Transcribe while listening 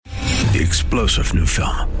The explosive new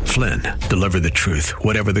film, Flynn, deliver the truth,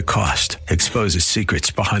 whatever the cost, exposes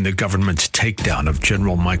secrets behind the government's takedown of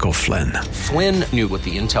General Michael Flynn. Flynn knew what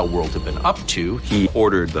the intel world had been up to. He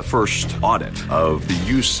ordered the first audit of the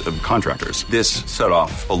use of contractors. This set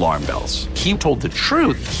off alarm bells. He told the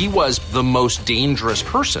truth. He was the most dangerous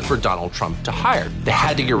person for Donald Trump to hire. They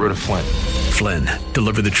had to get rid of Flynn. Flynn,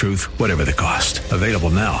 deliver the truth, whatever the cost. Available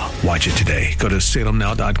now. Watch it today. Go to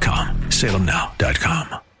salemnow.com.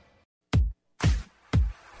 salemnow.com.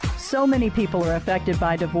 So many people are affected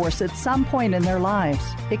by divorce at some point in their lives.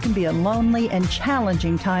 It can be a lonely and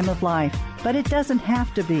challenging time of life, but it doesn't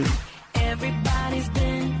have to be. Everybody's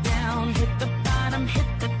been down, hit the bottom, hit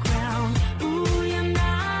the ground. Ooh, you're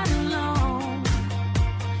not alone.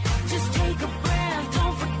 Just take a breath,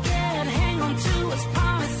 don't forget, hang on to his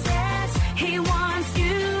promises. He wants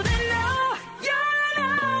you to know you're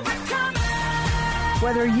an overcomer.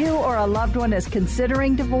 Whether you or a loved one is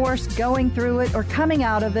considering divorce, going through it, or coming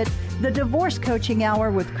out of it, the Divorce Coaching Hour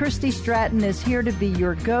with Christy Stratton is here to be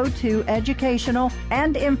your go-to educational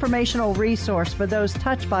and informational resource for those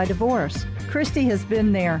touched by divorce. Christy has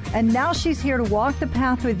been there, and now she's here to walk the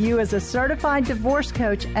path with you as a certified divorce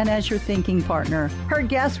coach and as your thinking partner. Her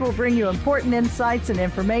guests will bring you important insights and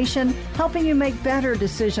information, helping you make better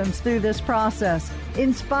decisions through this process,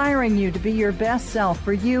 inspiring you to be your best self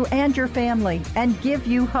for you and your family, and give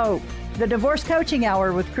you hope. The Divorce Coaching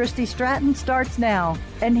Hour with Christy Stratton starts now.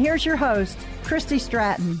 And here's your host, Christy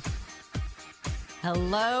Stratton.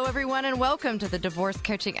 Hello, everyone, and welcome to the Divorce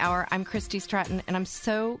Coaching Hour. I'm Christy Stratton, and I'm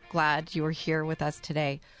so glad you are here with us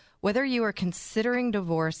today. Whether you are considering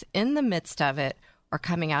divorce in the midst of it or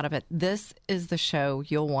coming out of it, this is the show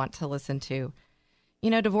you'll want to listen to. You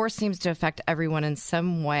know, divorce seems to affect everyone in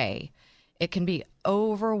some way. It can be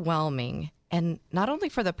overwhelming. And not only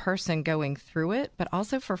for the person going through it, but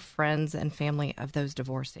also for friends and family of those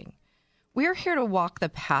divorcing. We're here to walk the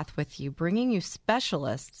path with you, bringing you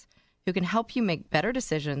specialists who can help you make better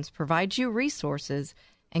decisions, provide you resources,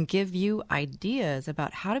 and give you ideas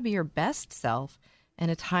about how to be your best self in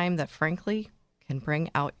a time that, frankly, can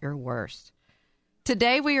bring out your worst.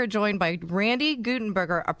 Today, we are joined by Randy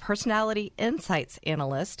Gutenberger, a personality insights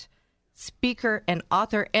analyst, speaker, and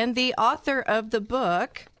the author of the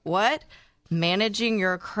book, What? Managing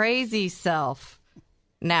Your Crazy Self.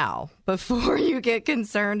 Now, before you get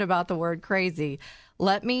concerned about the word crazy,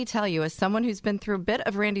 let me tell you, as someone who's been through a bit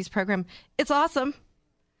of Randy's program, it's awesome.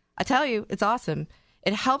 I tell you, it's awesome.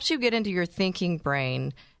 It helps you get into your thinking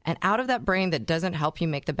brain and out of that brain that doesn't help you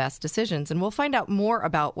make the best decisions. And we'll find out more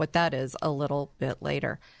about what that is a little bit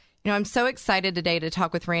later. You know, I'm so excited today to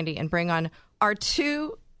talk with Randy and bring on our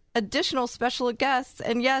two additional special guests.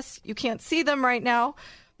 And yes, you can't see them right now,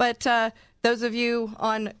 but those of you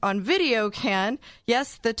on video can.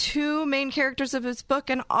 Yes, the two main characters of his book,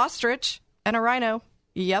 an ostrich and a rhino.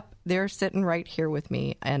 Yep, they're sitting right here with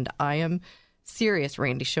me, and I am serious.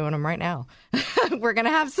 Randy's showing them right now. We're going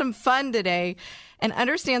to have some fun today and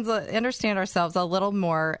understand ourselves a little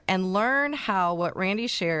more and learn how what Randy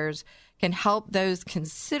shares can help those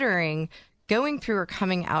considering going through or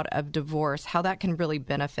coming out of divorce, how that can really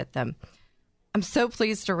benefit them. I'm so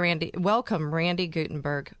pleased to welcome Randy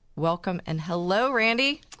Gutenberg. Welcome and hello,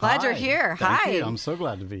 Randy. Glad you're here. Thank you. I'm so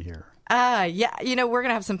glad to be here. Yeah, you know, we're going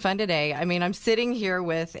to have some fun today. I mean, I'm sitting here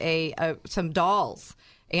with some dolls.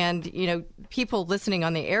 And, you know, people listening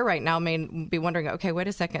on the air right now may be wondering, okay, wait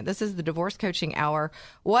a second. This is the Divorce Coaching Hour.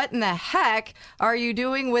 What in the heck are you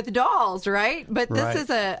doing with dolls, right? But this is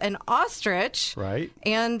an ostrich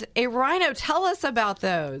and a rhino. Tell us about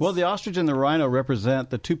those. Well, the ostrich and the rhino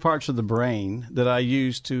represent the two parts of the brain that I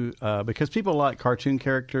use to, because people like cartoon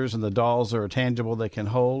characters and the dolls are tangible, they can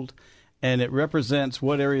hold. And it represents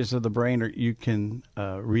what areas of the brain you can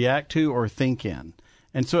react to or think in.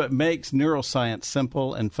 And so it makes neuroscience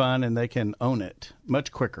simple and fun, and they can own it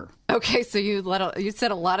much quicker. Okay, so you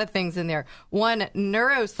said a lot of things in there. One,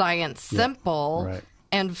 neuroscience simple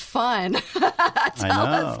and fun.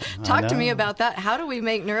 Talk to me about that. How do we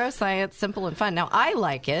make neuroscience simple and fun? Now, I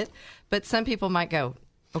like it, but some people might go,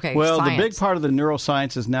 okay, well, science. The big part of the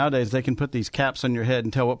neuroscience is nowadays they can put these caps on your head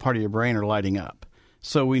and tell what part of your brain are lighting up.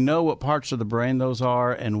 So we know what parts of the brain those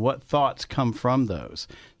are and what thoughts come from those.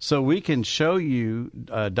 So we can show you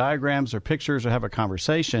diagrams or pictures or have a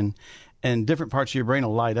conversation, and different parts of your brain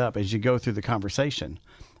will light up as you go through the conversation.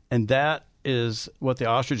 And that is what the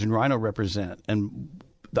ostrich and rhino represent. And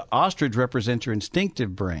the ostrich represents your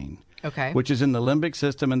instinctive brain, which is in the limbic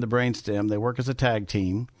system and the brainstem. They work as a tag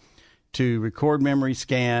team to record memory,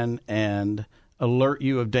 scan, and alert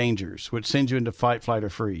you of dangers, which sends you into fight, flight, or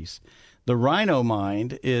freeze. The rhino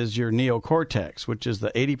mind is your neocortex, which is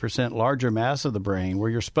the 80% larger mass of the brain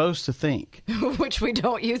where you're supposed to think. Which we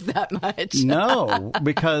don't use that much. No,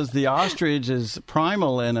 because the ostrich is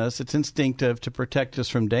primal in us. It's instinctive to protect us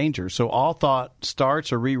from danger. So all thought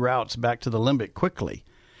starts or reroutes back to the limbic quickly.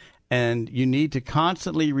 And you need to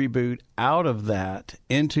constantly reboot out of that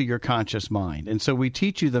into your conscious mind. And so we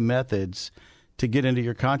teach you the methods to get into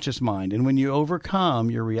your conscious mind. And when you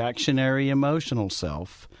overcome your reactionary emotional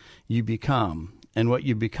self, you become. And what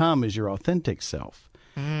you become is your authentic self.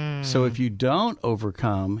 So if you don't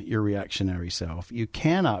overcome your reactionary self, you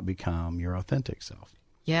cannot become your authentic self.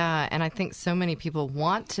 Yeah, and I think so many people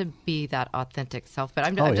want to be that authentic self. But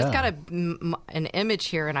I've just got an image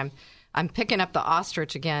here, and I'm picking up the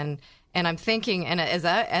ostrich again. And I'm thinking, and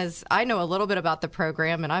as I know a little bit about the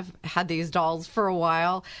program, and I've had these dolls for a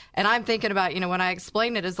while, and I'm thinking about, when I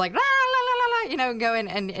explain it, it's like, la, la, la, la, la, going,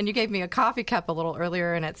 and you gave me a coffee cup a little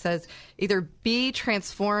earlier, and it says, either be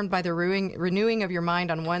transformed by the renewing of your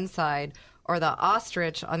mind on one side, or the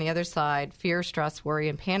ostrich on the other side, fear, stress, worry,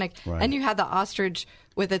 and panic. Right. And you had the ostrich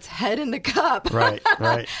with its head in the cup. Right.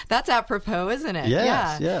 That's apropos, isn't it?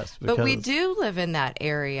 Yes. But we do live in that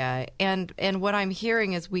area, and what I'm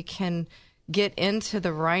hearing is we can get into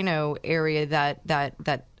the rhino area,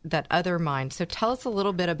 that other mind. So tell us a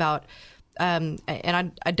little bit about, and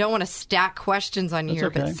I don't want to stack questions on you here,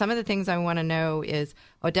 okay. But some of the things I want to know is,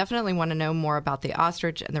 I definitely want to know more about the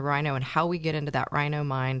ostrich and the rhino and how we get into that rhino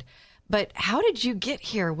mind. But how did you get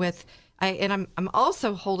here with? I'm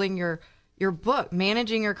also holding your book,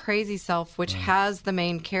 Managing Your Crazy Self, which has the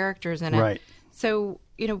main characters in it. Right. So,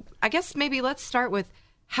 I guess maybe let's start with,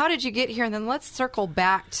 how did you get here? And then let's circle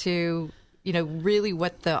back to, really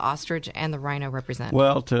what the ostrich and the rhino represent.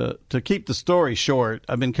 Well, to keep the story short,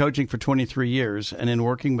 I've been coaching for 23 years, and in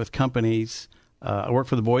working with companies, I worked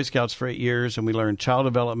for the Boy Scouts for 8 years, and we learned child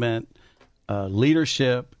development,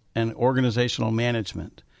 leadership, and organizational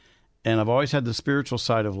management. And I've always had the spiritual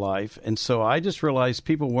side of life. And so I just realized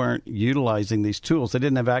people weren't utilizing these tools. They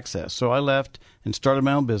didn't have access. So I left and started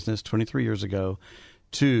my own business 23 years ago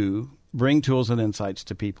to bring tools and insights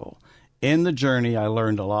to people. In the journey, I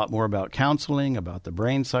learned a lot more about counseling, about the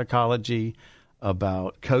brain psychology,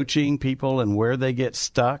 about coaching people and where they get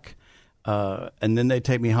stuck. And then they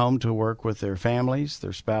take me home to work with their families,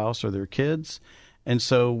 their spouse, or their kids. And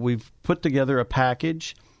so we've put together a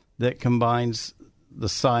package that combines the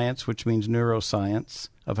science, which means neuroscience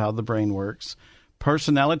of how the brain works,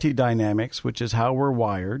 personality dynamics, which is how we're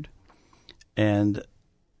wired, and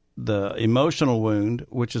the emotional wound,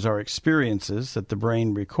 which is our experiences that the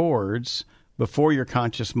brain records before your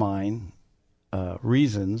conscious mind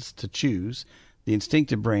reasons to choose. The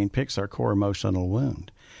instinctive brain picks our core emotional wound.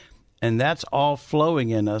 And that's all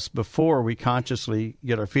flowing in us before we consciously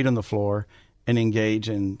get our feet on the floor and engage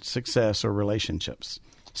in success or relationships.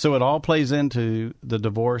 So it all plays into the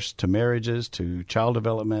divorce, to marriages, to child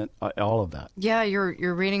development, all of that. Yeah,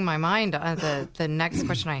 you're reading my mind. The next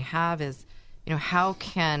question I have is, how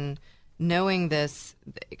can knowing this,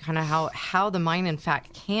 kind of how the mind in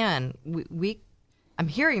fact can, I'm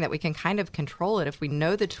hearing that we can kind of control it if we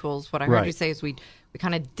know the tools. What I heard you say is we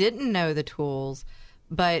kind of didn't know the tools,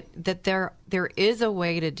 but that there is a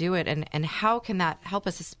way to do it. And how can that help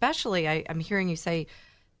us? Especially, I'm hearing you say,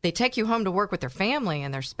 they take you home to work with their family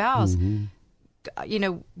and their spouse.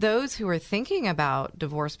 Mm-hmm. Those who are thinking about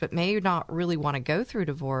divorce but may not really want to go through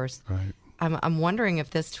divorce. Right. I'm wondering if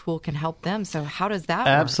this tool can help them. So how does that work?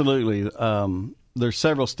 Absolutely. There's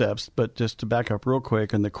several steps, but just to back up real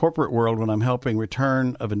quick, in the corporate world, when I'm helping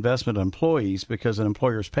return of investment employees, because an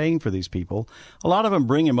employer is paying for these people, a lot of them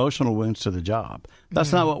bring emotional wounds to the job.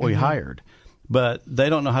 That's not what we hired. But they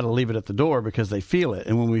don't know how to leave it at the door because they feel it.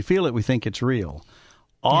 And when we feel it, we think it's real.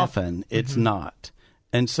 Often it's not.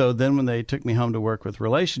 And so then when they took me home to work with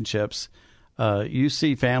relationships, you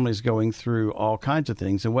see families going through all kinds of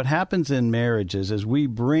things. And what happens in marriages is we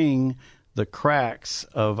bring the cracks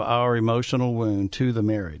of our emotional wound to the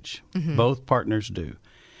marriage. Mm-hmm. Both partners do.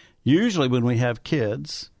 Usually when we have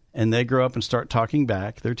kids and they grow up and start talking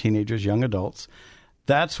back, they're teenagers, young adults,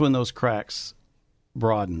 that's when those cracks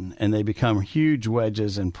broaden and they become huge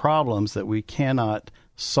wedges and problems that we cannot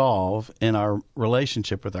solve in our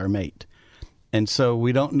relationship with our mate. And so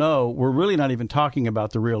we don't know, we're really not even talking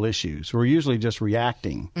about the real issues. We're usually just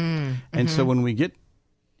reacting. And so when we get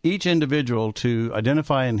each individual to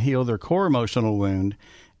identify and heal their core emotional wound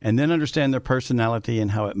and then understand their personality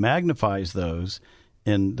and how it magnifies those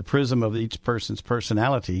in the prism of each person's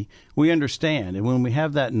personality, we understand. And when we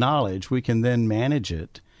have that knowledge, we can then manage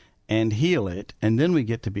it and heal it, and then we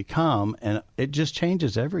get to become, and it just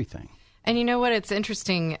changes everything. And you know what? It's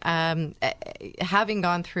interesting. Having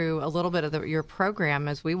gone through a little bit of your program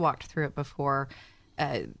as we walked through it before,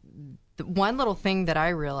 one little thing that I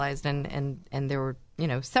realized, and there were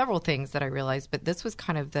several things that I realized, but this was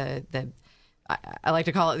kind of the I like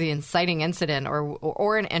to call it the inciting incident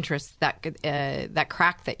or an interest that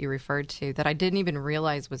crack that you referred to that I didn't even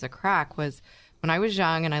realize was a crack was when I was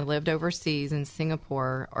young and I lived overseas in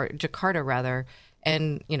Singapore, or Jakarta rather.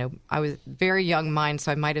 And, I was very young mind,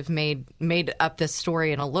 so I might have made up this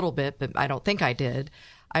story in a little bit, but I don't think I did.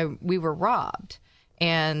 We were robbed.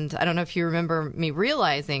 And I don't know if you remember me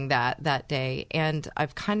realizing that day. And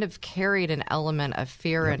I've kind of carried an element of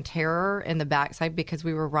fear and terror in the backside because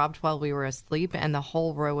we were robbed while we were asleep, and the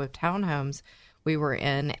whole row of townhomes we were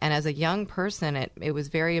in. And as a young person, it was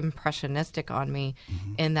very impressionistic on me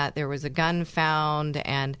in that there was a gun found,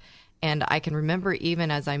 and I can remember even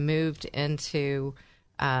as I moved into,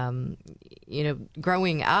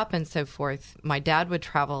 growing up and so forth, my dad would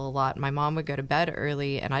travel a lot. My mom would go to bed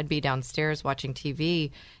early, and I'd be downstairs watching TV,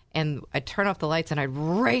 and I'd turn off the lights and I'd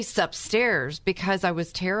race upstairs because I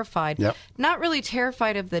was terrified. Yep. Not really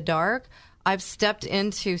terrified of the dark. I've stepped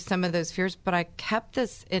into some of those fears, but I kept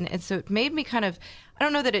this in. And so it made me kind of, I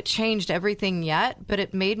don't know that it changed everything yet, but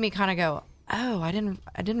it made me kind of go, oh, I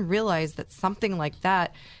didn't realize that something like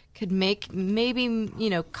that could make maybe,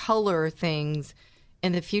 color things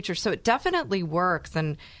in the future. So it definitely works.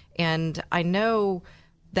 And I know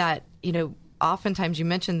that, oftentimes you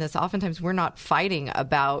mentioned this, oftentimes we're not fighting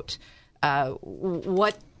about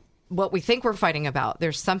what we think we're fighting about.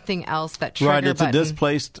 There's something else that trigger Right, it's button. a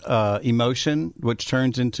displaced emotion, which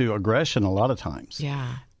turns into aggression a lot of times.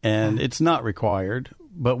 Yeah. And it's not required,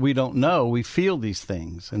 but we don't know. We feel these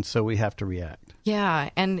things, and so we have to react. Yeah,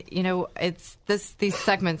 and it's these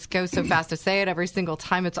segments go so fast to say it every single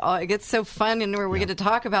time. It gets so fun, and where we get to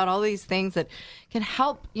talk about all these things that can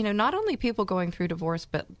help, not only people going through divorce,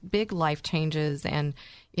 but big life changes and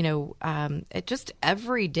it just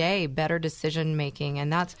everyday better decision making,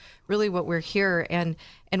 and that's really what we're here. And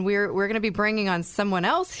we're going to be bringing on someone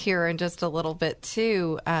else here in just a little bit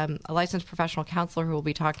too, a licensed professional counselor who will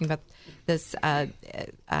be talking about this.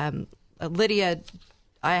 Lydia.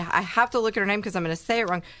 I have to look at her name because I'm going to say it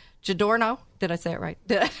wrong. Giordano. Did I say it right?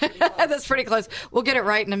 That's pretty close. We'll get it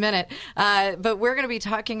right in a minute. But we're going to be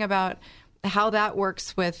talking about how that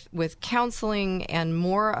works with counseling and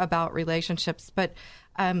more about relationships. But,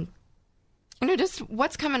 just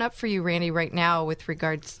what's coming up for you, Randy, right now with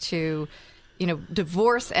regards to,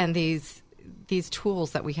 divorce and these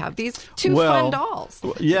tools that we have, these two fun dolls.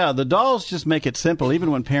 Yeah, the dolls just make it simple,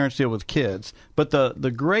 even when parents deal with kids. But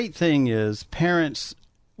the great thing is parents,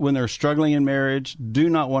 when they're struggling in marriage, do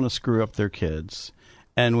not want to screw up their kids.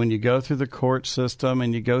 And when you go through the court system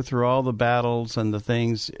and you go through all the battles and the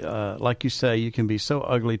things, like you say, you can be so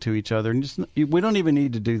ugly to each other. And we don't even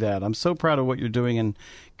need to do that. I'm so proud of what you're doing and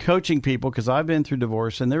coaching people, because I've been through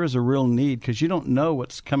divorce, and there is a real need because you don't know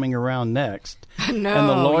what's coming around next. No, and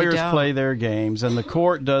the lawyers you don't. play their games, and the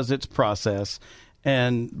court does its process.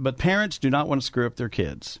 But parents do not want to screw up their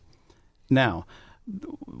kids. Now,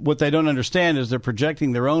 what they don't understand is they're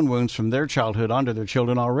projecting their own wounds from their childhood onto their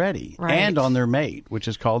children already, right, and on their mate, which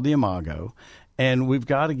is called the imago. And we've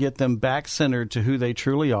got to get them back centered to who they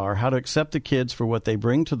truly are, how to accept the kids for what they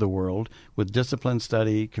bring to the world with discipline,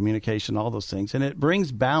 study, communication, all those things. And it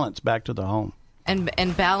brings balance back to the home.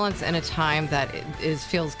 And balance in a time that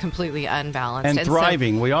feels completely unbalanced. And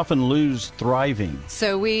thriving. We often lose thriving.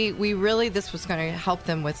 So we really, this was going to help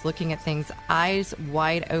them with looking at things eyes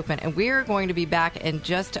wide open. And we're going to be back in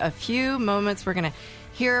just a few moments. We're going to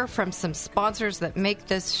hear from some sponsors that make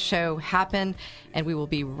this show happen. And we will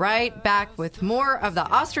be right back with more of The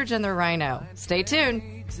Ostrich and the Rhino. Stay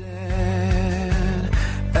tuned.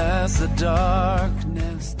 As the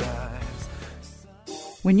darkness dies.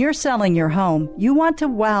 When you're selling your home, you want to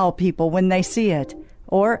wow people when they see it.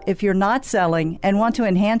 Or if you're not selling and want to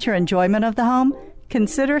enhance your enjoyment of the home,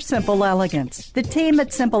 consider Simple Elegance. The team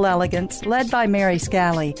at Simple Elegance, led by Mary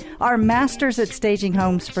Scally, are masters at staging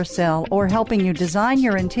homes for sale or helping you design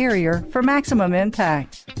your interior for maximum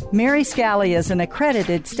impact. Mary Scally is an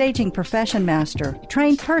accredited staging profession master,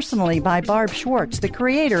 trained personally by Barb Schwartz, the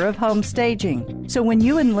creator of home staging. So when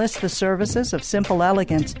you enlist the services of Simple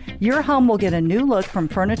Elegance, your home will get a new look from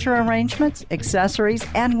furniture arrangements, accessories,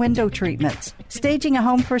 and window treatments. Staging a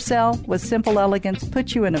home for sale with Simple Elegance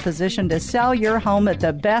puts you in a position to sell your home at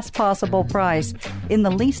the best possible price in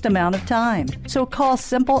the least amount of time. So call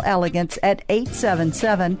Simple Elegance at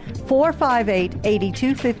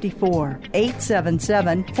 877-458-8254,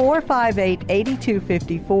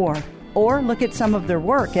 877-458-8254. or look at some of their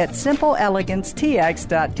work at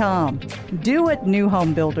simpleelegancetx.com. Do what new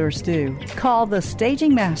home builders do. Call the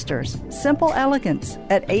Staging Masters, Simple Elegance,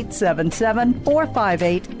 at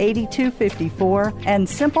 877-458-8254 and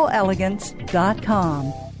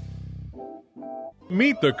simpleelegance.com.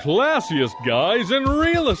 Meet the classiest guys in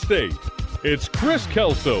real estate. It's Chris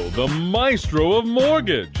Kelso, the maestro of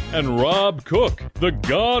mortgage, and Rob Cook, the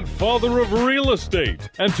godfather of real estate.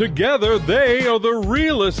 And together they are the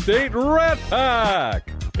Real Estate Rat Pack.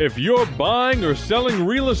 If you're buying or selling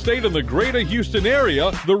real estate in the greater Houston area,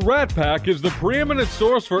 the Rat Pack is the preeminent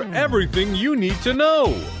source for everything you need to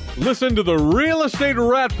know. Listen to the Real Estate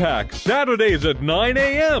Rat Pack Saturdays at 9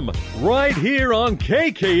 a.m. right here on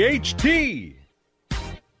KKHT.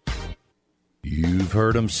 You've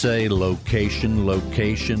heard them say location,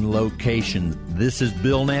 location, location. This is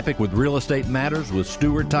Bill Nampick with Real Estate Matters with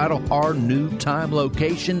Stewart Title. Our new time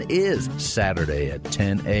location is Saturday at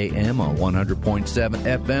 10 a.m. on 100.7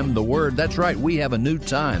 FM. The Word, that's right, we have a new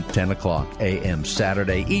time, 10 o'clock a.m.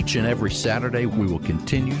 Saturday. Each and every Saturday, we will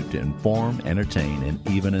continue to inform, entertain, and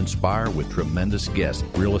even inspire with tremendous guests.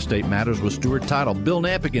 Real Estate Matters with Stewart Title. Bill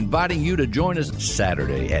Nampick inviting you to join us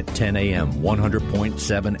Saturday at 10 a.m.,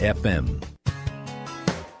 100.7 FM.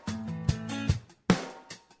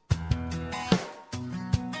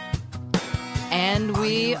 And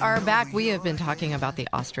we are back. We have been talking about the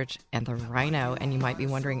ostrich and the rhino, and you might be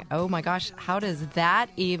wondering, oh my gosh, how does that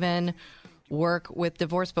even work with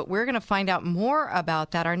divorce? But we're going to find out more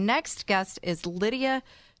about that. Our next guest is Lydia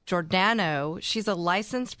Giordano. She's a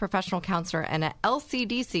licensed professional counselor and an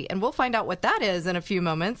LCDC, and we'll find out what that is in a few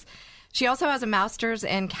moments. She also has a master's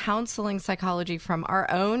in counseling psychology from our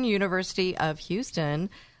own University of Houston.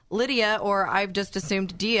 Lydia, or I've just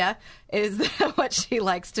assumed Dia, is what she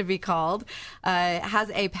likes to be called, has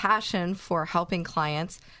a passion for helping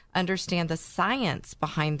clients understand the science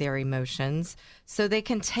behind their emotions so they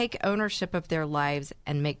can take ownership of their lives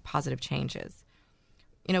and make positive changes.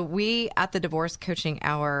 You know, we at the Divorce Coaching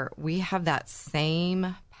Hour, we have that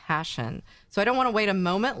same passion. So I don't want to wait a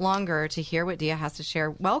moment longer to hear what Dia has to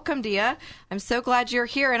share. Welcome, Dia. I'm so glad you're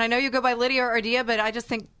here. And I know you go by Lydia or Dia, but I just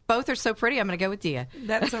think both are so pretty. I'm going to go with Dia.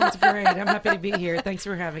 That sounds great. I'm happy to be here. Thanks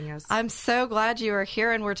for having us. I'm so glad you are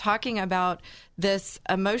here. And we're talking about this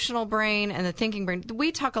emotional brain and the thinking brain.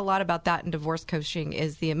 We talk a lot about that in divorce coaching,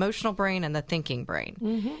 is the emotional brain and the thinking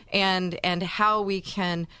brain, and how we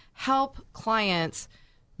can help clients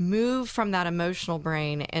move from that emotional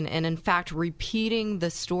brain and in fact repeating the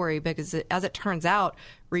story, because as it turns out,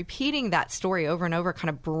 repeating that story over and over kind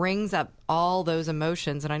of brings up all those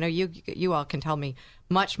emotions. And I know you all can tell me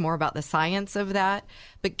much more about the science of that,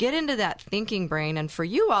 but get into that thinking brain. And for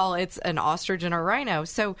you all, it's an ostrich and a rhino.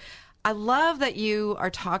 So I love that you are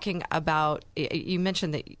talking about, you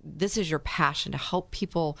mentioned that this is your passion to help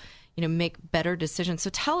people, you know, make better decisions. So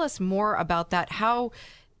tell us more about that, how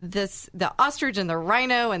the ostrich and the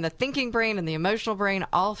rhino and the thinking brain and the emotional brain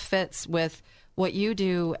all fits with what you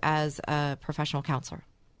do as a professional counselor.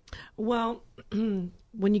 Well,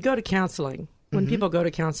 when you go to counseling, when people go to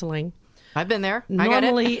counseling, I've been there.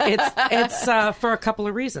 Normally, it's for a couple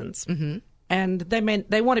of reasons, and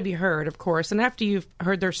they want to be heard, of course. And after you've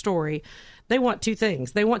heard their story, they want two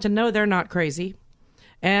things: they want to know they're not crazy,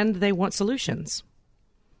 and they want solutions.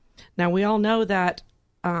 Now, we all know that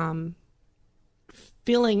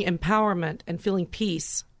feeling empowerment and feeling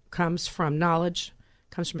peace comes from knowledge,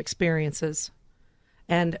 comes from experiences,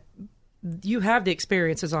 and you have the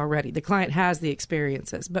experiences already. The client has the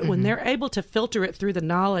experiences. But when they're able to filter it through the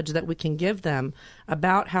knowledge that we can give them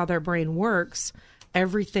about how their brain works,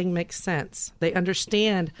 everything makes sense. They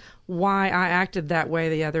understand why I acted that way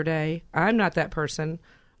the other day. I'm not that person,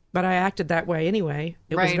 but I acted that way anyway.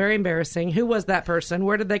 It was very embarrassing. Who was that person?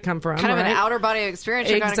 Where did they come from? Kind of an outer body experience.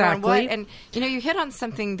 You're Exactly. kind of going, what? And, you know, you hit on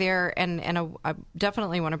something there, and I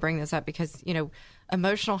definitely want to bring this up because, you know,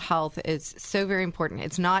 emotional health is so very important.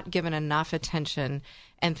 It's not given enough attention,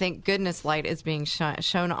 and thank goodness light is being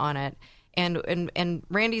shown on it. And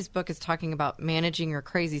Randy's book is talking about managing your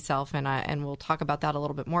crazy self, and we'll talk about that a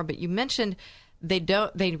little bit more. But you mentioned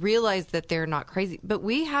they realize that they're not crazy, but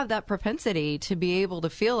we have that propensity to be able to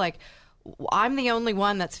feel like I'm the only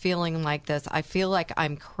one that's feeling like this. I feel like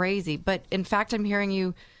I'm crazy, but in fact, I'm hearing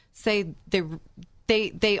you say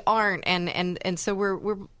they aren't, and so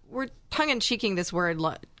we're tongue-in-cheeking this word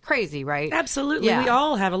crazy, right? Absolutely. Yeah. We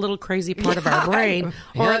all have a little crazy part of our brain.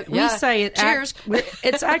 Or we say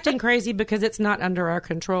it's acting crazy because it's not under our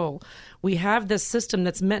control. We have this system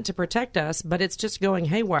that's meant to protect us, but it's just going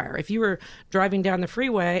haywire. If you were driving down the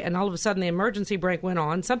freeway and all of a sudden the emergency brake went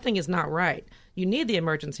on, something is not right. You need the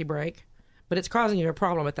emergency brake, but it's causing you a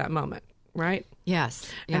problem at that moment. right?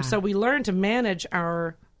 Yes. Yeah. And so we learn to manage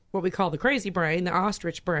our, what we call the crazy brain, the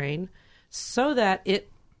ostrich brain, so that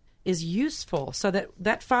it is useful, so that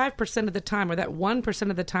 5% of the time or that 1%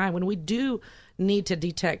 of the time when we do need to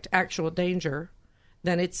detect actual danger,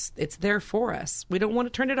 then it's there for us. We don't want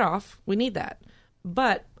to turn it off. We need that.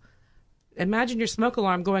 But imagine your smoke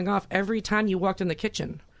alarm going off every time you walked in the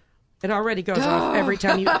kitchen. It already goes off every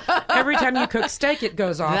time you cook steak. It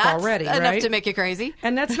goes off already, right? Enough to make you crazy.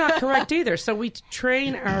 And that's not correct either. So we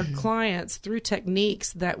train our clients through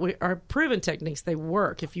techniques that are proven techniques. They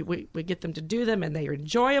work if we get them to do them, and they are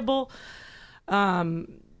enjoyable.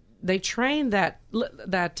 They train that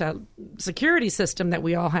security system that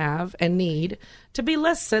we all have and need to be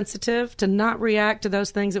less sensitive, to not react to those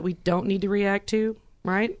things that we don't need to react to.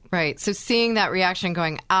 Right? Right. So seeing that reaction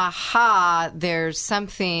going, aha, there's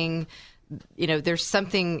something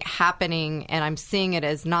happening, and I'm seeing it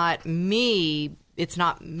as not me. It's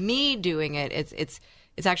not me doing it. It's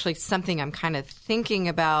actually something I'm kind of thinking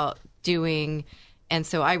about doing. And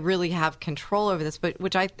so I really have control over this, but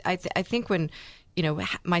which I think when,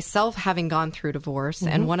 myself having gone through divorce,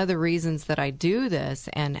 and one of the reasons that I do this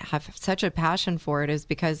and have such a passion for it is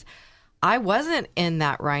because I wasn't in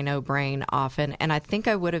that rhino brain often, and I think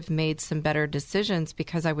I would have made some better decisions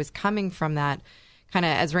because I was coming from that kind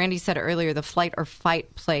of, as Randy said earlier, the flight or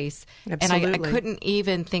fight place. Absolutely. And I couldn't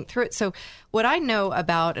even think through it. So what I know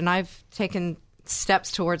about, and I've taken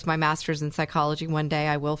steps towards my master's in psychology. One day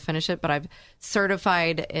I will finish it, but I've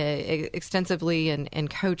certified extensively in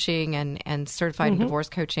coaching and certified in divorce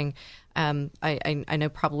coaching. I know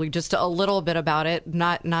probably just a little bit about it,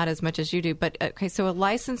 not as much as you do. But okay, so a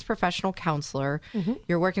licensed professional counselor,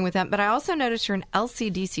 you're working with them. But I also noticed you're an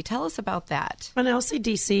LCDC. Tell us about that. An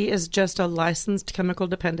LCDC is just a licensed chemical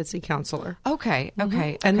dependency counselor. Okay.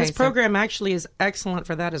 And this program actually is excellent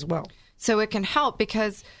for that as well. So it can help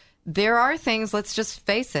because there are things, let's just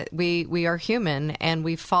face it, we are human, and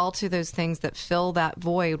we fall to those things that fill that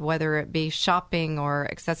void, whether it be shopping or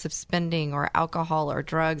excessive spending or alcohol or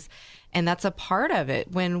drugs. And that's a part of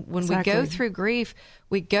it. When Exactly. we go through grief,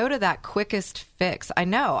 we go to that quickest fix. I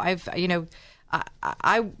know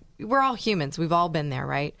we're all humans. We've all been there,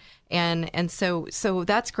 right? And so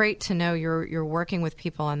that's great to know you're working with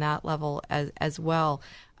people on that level as well.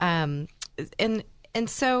 And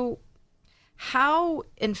so how,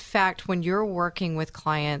 in fact, when you're working with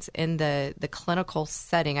clients in the clinical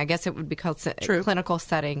setting, I guess it would be called clinical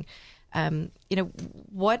setting,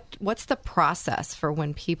 what's the process for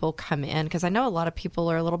when people come in? Because I know a lot of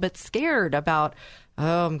people are a little bit scared about,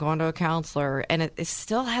 I'm going to a counselor, and it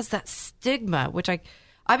still has that stigma, which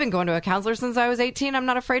I've been going to a counselor since I was 18. I'm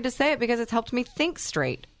not afraid to say it because it's helped me think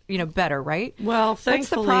straight, better, right? Well,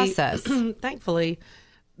 thankfully, what's the process? Thankfully,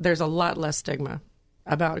 there's a lot less stigma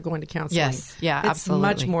about going to counseling. Yes, yeah, it's absolutely.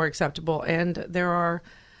 much more acceptable. And there are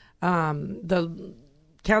the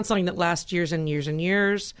counseling that lasts years and years and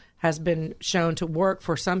years has been shown to work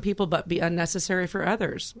for some people but be unnecessary for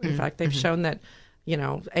others. In fact, they've shown that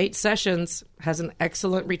 8 sessions has an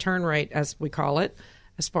excellent return rate, as we call it,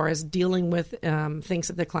 as far as dealing with things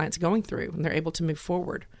that the client's going through, and they're able to move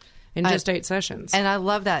forward in just 8 sessions. And I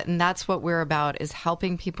love that, and that's what we're about, is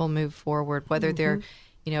helping people move forward, whether they're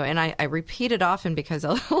and I repeat it often because,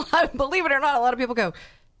 believe it or not, a lot of people go,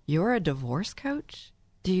 you're a divorce coach?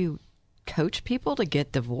 Do you coach people to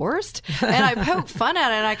get divorced? And I poke fun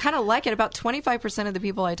at it, and I kind of like it. About 25% of the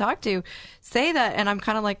people I talk to say that, and I'm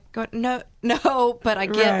kind of like, no, but I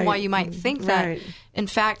get why you might think that. Right. In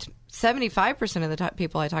fact, 75% of the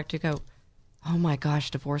people I talk to go, oh my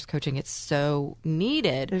gosh, divorce coaching, it's so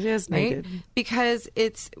needed. It is needed. Because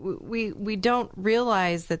we don't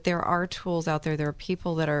realize that there are tools out there. There are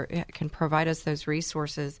people that can provide us those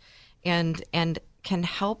resources and can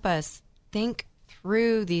help us think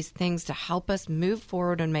through these things to help us move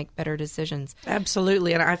forward and make better decisions.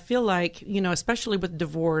 Absolutely. And I feel like, especially with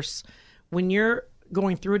divorce, when you're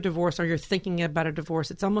going through a divorce or you're thinking about a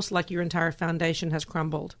divorce, it's almost like your entire foundation has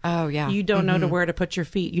crumbled. Oh, yeah. You don't know where to put your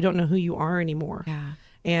feet. You don't know who you are anymore. Yeah.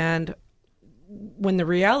 And when the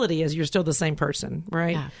reality is you're still the same person,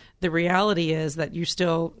 right? Yeah. The reality is that you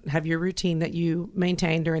still have your routine that you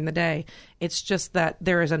maintain during the day. It's just that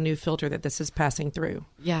there is a new filter that this is passing through.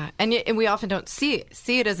 Yeah. And we often don't see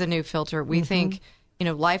it as a new filter. We think,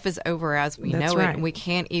 life is over as we know it, and we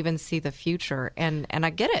can't even see the future. And I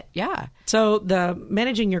get it. Yeah. So the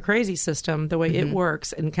managing your crazy system, the way it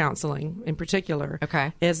works in counseling in particular,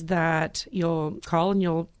 is that you'll call and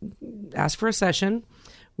you'll ask for a session.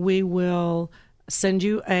 We will send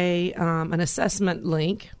you an assessment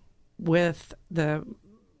link with the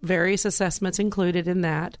various assessments included in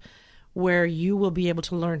that. where you will be able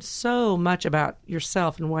to learn so much about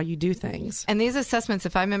yourself and why you do things. And these assessments,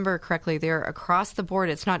 if I remember correctly, they're across the board.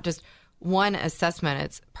 It's not just one assessment.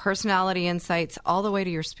 It's personality insights all the way to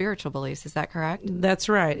your spiritual beliefs. Is that correct? That's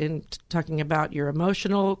right. And talking about your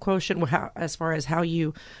emotional quotient, as far as how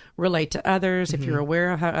you relate to others, if you're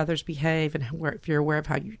aware of how others behave, and if you're aware of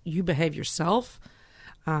how you behave yourself,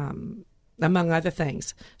 among other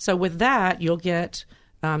things. So with that, you'll get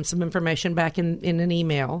some information back in an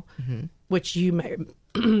email, which you may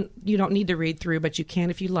you don't need to read through, but you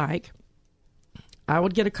can if you like. I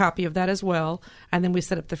would get a copy of that as well, and then we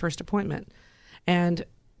set up the first appointment. And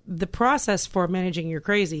the process for managing your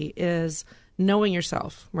crazy is knowing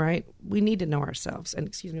yourself, right? We need to know ourselves. And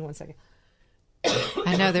excuse me one second.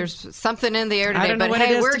 I know there's something in the air I today, don't know but what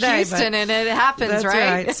hey, it is we're today, Houston, and it happens, that's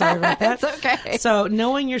right? Sorry about that. It's okay. So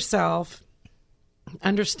knowing yourself,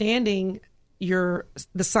 understanding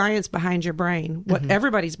the science behind your brain, what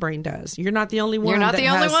everybody's brain does. You're not the only one. You're not that the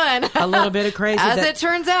only has one. A little bit of crazy, as that it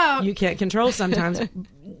turns out, you can't control. Sometimes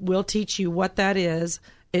we'll teach you what that is.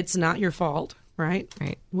 It's not your fault, right?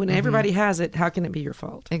 Right. When everybody has it, how can it be your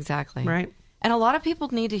fault? Exactly. Right. And a lot of people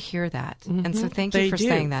need to hear that. And so thank you for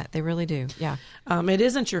saying that. They really do. Yeah. It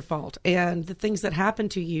isn't your fault. And the things that happen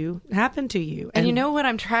to you. And you know what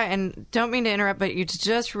I'm trying, and don't mean to interrupt, but you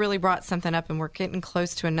just really brought something up, and we're getting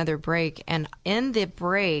close to another break. And in the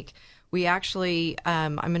break, we actually,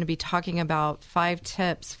 I'm going to be talking about 5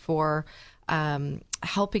 tips for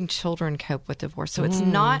helping children cope with divorce. So it's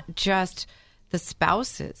not just the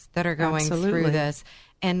spouses that are going through this.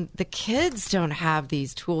 And the kids don't have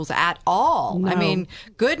these tools at all. No. I mean,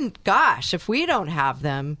 good gosh, if we don't have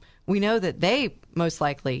them, we know that they most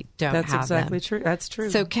likely don't have them. That's exactly true. That's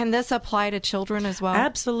true. So can this apply to children as well?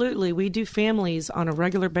 Absolutely. We do families on a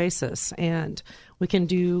regular basis, and we can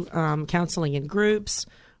do counseling in groups.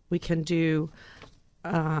 We can do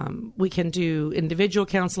individual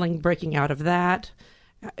counseling, breaking out of that.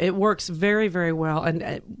 It works very, very well.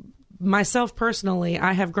 And myself personally,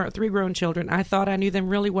 I have 3 grown children. I thought I knew them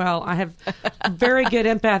really well. I have very good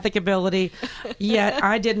empathic ability, yet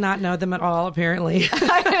I did not know them at all, apparently.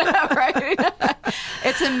 I know, right?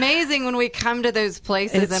 It's amazing when we come to those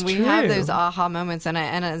places and we have those aha moments. And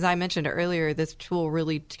as I mentioned earlier, this tool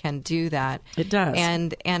really can do that. It does.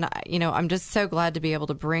 And I'm just so glad to be able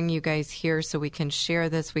to bring you guys here so we can share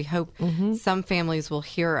this. We hope some families will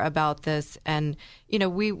hear about this. And,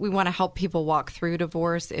 we want to help people walk through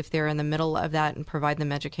divorce if they're in the middle of that, and provide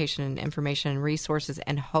them education and information and resources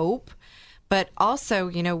and hope. But also,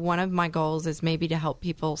 one of my goals is maybe to help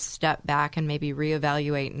people step back and maybe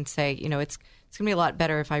reevaluate and say, it's going to be a lot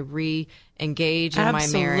better if I re-engage in my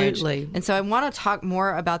marriage. And so I want to talk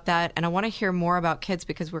more about that, and I want to hear more about kids,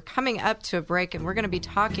 because we're coming up to a break, and we're going to be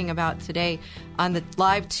talking about today on the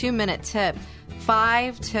live 2-minute tip,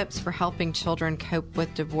 5 tips for helping children cope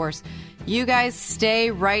with divorce. You guys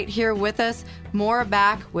stay right here with us. More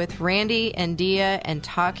back with Randy and Dia, and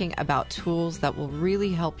talking about tools that will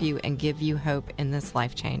really help you and give you hope in this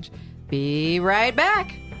life change. Be right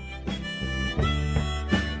back.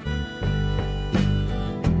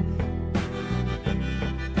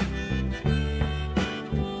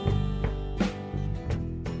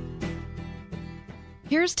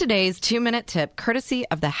 Here's today's 2-minute tip, courtesy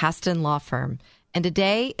of the Haston Law Firm. And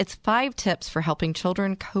today, it's 5 tips for helping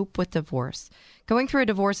children cope with divorce. Going through a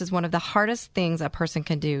divorce is one of the hardest things a person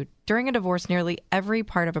can do. During a divorce, nearly every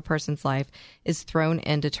part of a person's life is thrown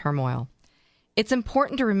into turmoil. It's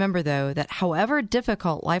important to remember, though, that however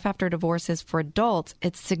difficult life after divorce is for adults,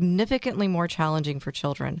 it's significantly more challenging for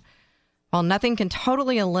children. While nothing can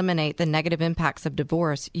totally eliminate the negative impacts of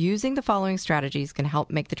divorce, using the following strategies can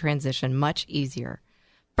help make the transition much easier.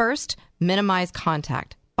 First, minimize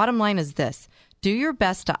contact. Bottom line is this. Do your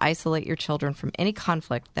best to isolate your children from any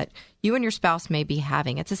conflict that you and your spouse may be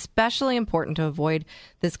having. It's especially important to avoid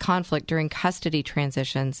this conflict during custody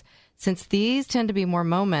transitions, since these tend to be more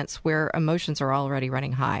moments where emotions are already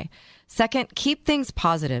running high. Second, keep things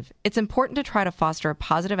positive. It's important to try to foster a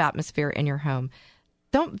positive atmosphere in your home.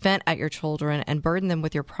 Don't vent at your children and burden them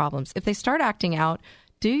with your problems. If they start acting out,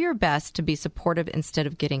 do your best to be supportive instead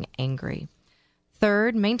of getting angry.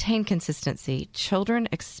 Third, maintain consistency. Children,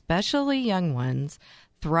 especially young ones,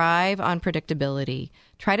 thrive on predictability.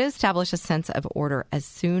 Try to establish a sense of order as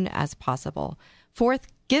soon as possible. Fourth,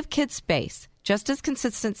 give kids space. Just as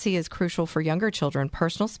consistency is crucial for younger children,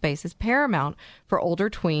 personal space is paramount for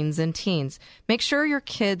older tweens and teens. Make sure your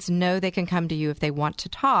kids know they can come to you if they want to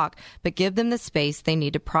talk, but give them the space they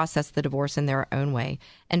need to process the divorce in their own way.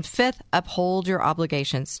 And fifth, uphold your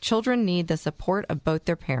obligations. Children need the support of both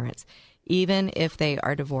their parents, even if they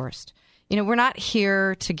are divorced. we're not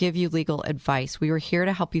here to give you legal advice. We are here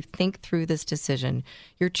to help you think through this decision.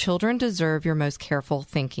 Your children deserve your most careful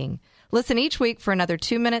thinking. Listen each week for another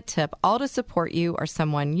 2-minute tip, all to support you or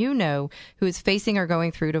someone you know who is facing or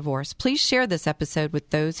going through divorce. Please share this episode with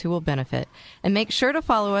those who will benefit. And make sure to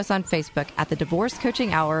follow us on Facebook at the Divorce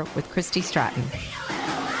Coaching Hour with Christy Stratton.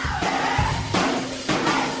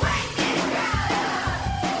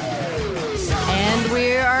 And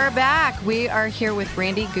we are back. We are here with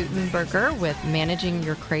Randy Gutenberger with Managing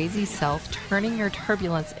Your Crazy Self, Turning Your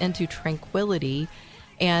Turbulence into Tranquility,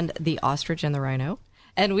 and The Ostrich and the Rhino.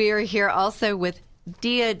 And we are here also with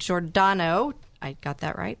Dia Giordano. I got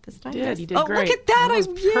that right this time? You did great. Look at that. That was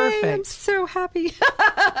perfect. I'm so happy.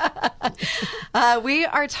 We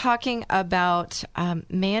are talking about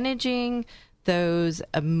managing those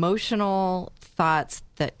emotional thoughts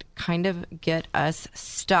that kind of get us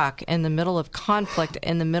stuck in the middle of conflict,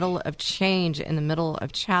 in the middle of change, in the middle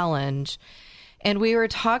of challenge. And we were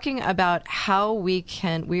talking about how we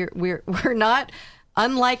can, we're not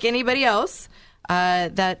unlike anybody else,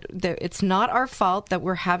 that it's not our fault that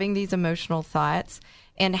we're having these emotional thoughts,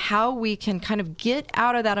 and how we can kind of get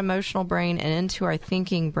out of that emotional brain and into our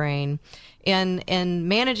thinking brain. And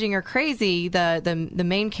Managing Your Crazy, the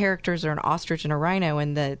main characters are an ostrich and a rhino,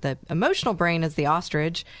 and the emotional brain is the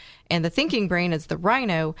ostrich, and the thinking brain is the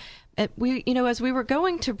rhino. We, as we were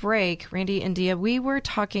going to break, Randy and Dia, we were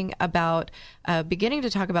talking about beginning to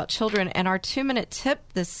talk about children, and our 2-minute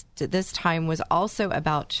tip this time was also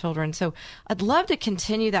about children. So I'd love to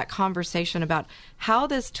continue that conversation about how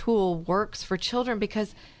this tool works for children,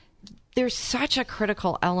 because there's such a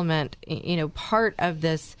critical element, part of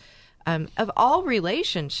this. Of all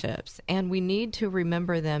relationships, and we need to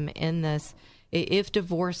remember them in this if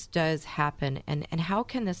divorce does happen, and how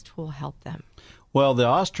can this tool help them? Well, the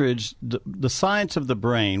ostrich, the science of the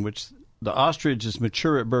brain, which the ostrich is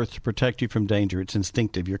mature at birth to protect you from danger. It's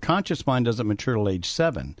instinctive. Your conscious mind doesn't mature till age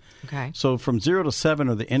 7. Okay. So from 0 to 7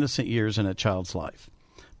 are the innocent years in a child's life.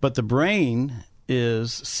 But the brain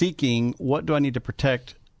is seeking, what do I need to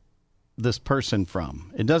protect this person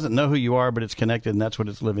from? It doesn't know who you are, but it's connected, and that's what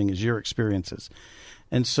it's living, is your experiences.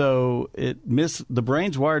 And so the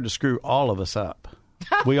brain's wired to screw all of us up.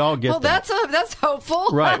 We all get that. That's hopeful.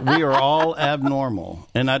 Right. We are all abnormal.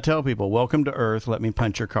 And I tell people, welcome to Earth. Let me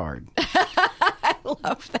punch your card. I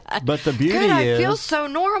love that. But the beauty Good, is... I feel so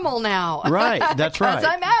normal now. Right. That's right.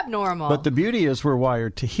 Because I'm abnormal. But the beauty is we're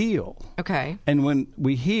wired to heal. Okay. And when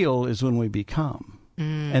we heal is when we become.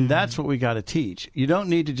 And that's what we got to teach. You don't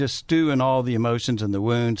need to just stew in all the emotions and the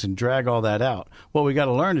wounds and drag all that out. What we got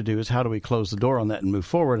to learn to do is how do we close the door on that and move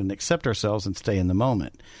forward and accept ourselves and stay in the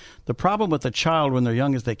moment. The problem with a child when they're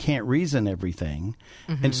young is they can't reason everything.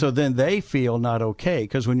 Mm-hmm. And so then they feel not okay,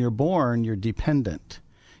 because when you're born, you're dependent.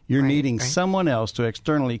 You're needing someone else to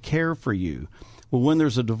externally care for you. Well, when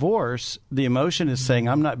there's a divorce, the emotion is saying,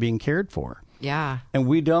 I'm not being cared for. Yeah. And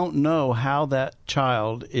we don't know how that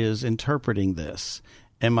child is interpreting this.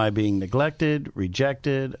 Am I being neglected,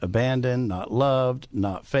 rejected, abandoned, not loved,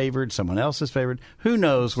 not favored, someone else is favored? Who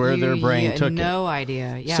knows where their brain took it? No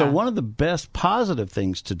idea. Yeah. So one of the best positive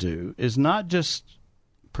things to do is not just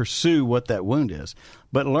pursue what that wound is,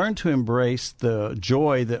 but learn to embrace the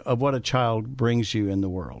joy of what a child brings you in the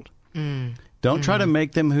world. Don't try to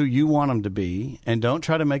make them who you want them to be, and don't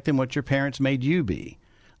try to make them what your parents made you be.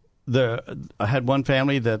 I had one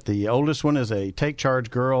family that the oldest one is a take-charge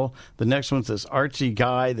girl. The next one's this artsy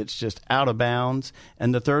guy that's just out of bounds.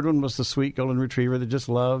 And the third one was the sweet golden retriever that just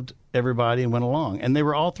loved everybody and went along. And they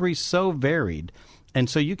were all three so varied. And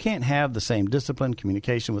so you can't have the same discipline,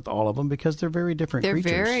 communication with all of them because they're very different creatures.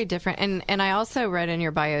 They're very different. And I also read in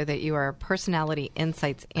your bio that you are a personality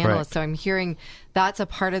insights analyst. Correct. So I'm hearing that's a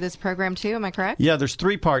part of this program too. Am I correct? Yeah, there's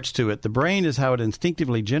 3 parts to it. The brain is how it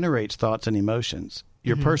instinctively generates thoughts and emotions.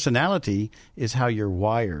 Your personality is how you're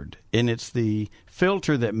wired, and it's the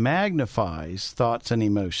filter that magnifies thoughts and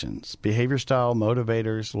emotions, behavior style,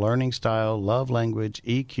 motivators, learning style, love language,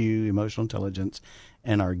 EQ, emotional intelligence,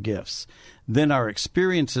 and our gifts. Then our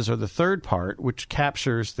experiences are the third part, which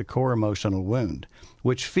captures the core emotional wound,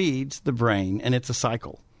 which feeds the brain, and it's a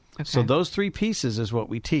cycle. Okay. So those 3 pieces is what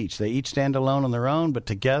we teach. They each stand alone on their own, but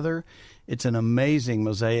together it's an amazing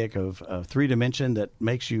mosaic of 3-dimension that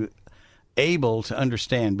makes you able to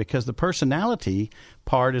understand, because the personality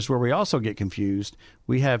part is where we also get confused.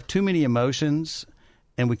 We have too many emotions,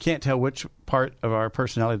 and we can't tell which part of our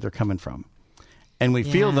personality they're coming from. And we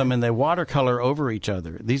feel them, and they watercolor over each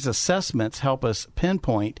other. These assessments help us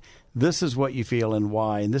pinpoint this is what you feel and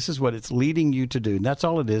why, and this is what it's leading you to do. And that's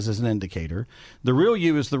all it is an indicator. The real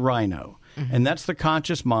you is the rhino. And that's the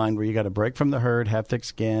conscious mind where you got to break from the herd, have thick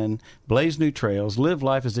skin, blaze new trails, live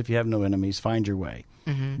life as if you have no enemies, find your way.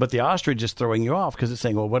 But the ostrich is throwing you off because it's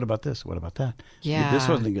saying, well, what about this? What about that? Yeah. This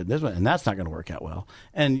wasn't good. This one, and that's not going to work out well.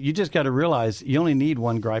 And you just got to realize you only need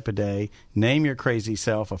one gripe a day. Name your crazy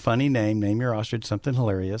self a funny name. Name your ostrich something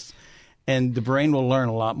hilarious. And the brain will learn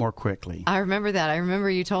a lot more quickly. I remember that. I remember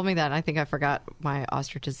you told me that. And I think I forgot my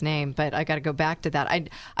ostrich's name, but I got to go back to that.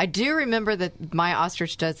 I do remember that my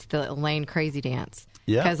ostrich does the Elaine crazy dance.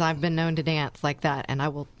 Yeah. Because I've been known to dance like that, and I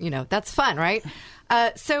will, that's fun, right?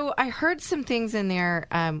 So I heard some things in there.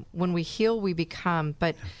 When we heal, we become.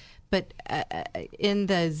 But in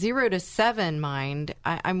the 0 to 7 mind,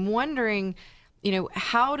 I'm wondering,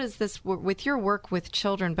 how does this work with your work with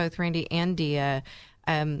children, both Randy and Dia?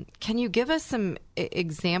 Can you give us some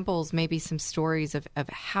examples, maybe some stories of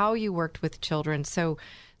how you worked with children, so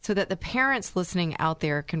that the parents listening out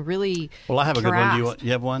there can really Well, I have a good one. Do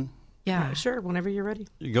you have one? Yeah, sure. Whenever you're ready.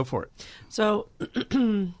 You go for it. So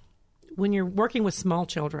when you're working with small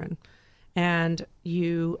children and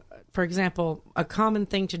you, for example, a common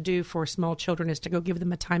thing to do for small children is to go give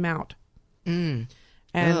them a timeout. And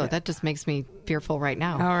that just makes me fearful right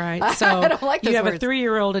now. All right. So I don't like those you have words. a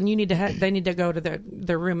 3-year-old and you need to they need to go to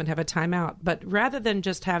their room and have a timeout. But rather than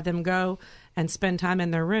just have them go and spend time in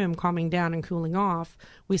their room calming down and cooling off,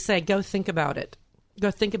 we say, go think about it. Go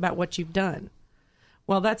think about what you've done.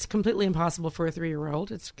 Well, that's completely impossible for a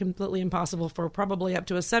 3-year-old. It's completely impossible for probably up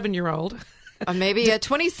to a 7-year-old. Maybe a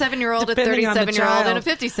 27-year-old, a Depending on the 37-year-old, and a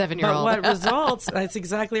child. 57-year-old. But what results, that's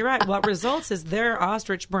exactly right. What results is their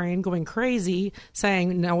ostrich brain going crazy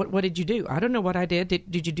saying, no, what did you do? I don't know what I did.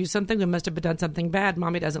 Did you do something? We must have done something bad.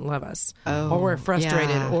 Mommy doesn't love us. Or we're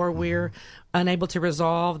frustrated. Or we're unable to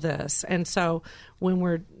resolve this. And so when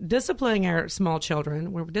we're disciplining our small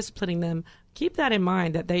children, we're disciplining them, keep that in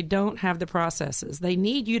mind that they don't have the processes. They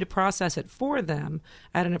need you to process it for them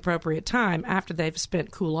at an appropriate time after they've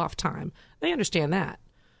spent cool-off time. They understand that.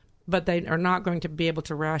 But they are not going to be able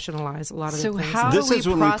to rationalize a lot of the things. How This do is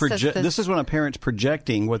we when process this? This is when a parent's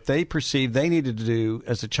projecting what they perceive they needed to do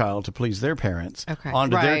as a child to please their parents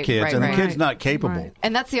onto their kids, and the kid's not capable. Right.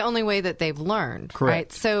 And that's the only way that they've learned. Correct.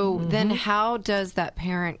 Right? So then how does that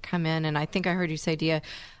parent come in? And I think I heard you say, Dia,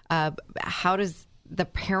 how does the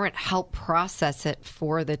parent help process it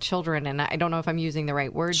for the children? And I don't know if I'm using the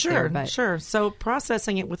right words there. But Sure. So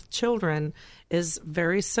processing it with children is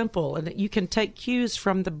very simple. And you can take cues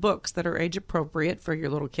from the books that are age appropriate for your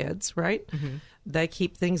little kids, right? Mm-hmm. They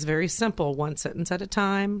keep things very simple, one sentence at a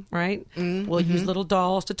time, right? Mm-hmm. We'll use little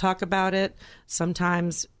dolls to talk about it.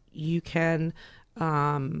 Sometimes you can,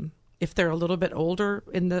 if they're a little bit older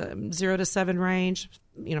in the 0 to 7 range,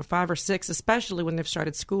 5 or 6, especially when they've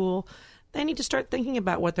started school, they need to start thinking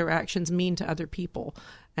about what their actions mean to other people.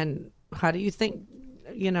 And how do you think,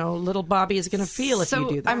 little Bobby is going to feel if you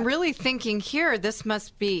do that? I'm really thinking here, this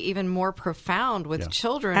must be even more profound with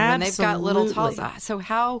children when they've got little dolls. So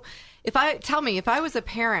if I was a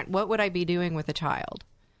parent, what would I be doing with a child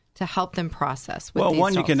to help them process with these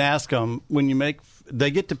one, dolls? you can ask them,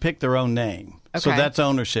 they get to pick their own name. So that's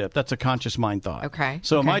ownership. That's a conscious mind thought. Okay.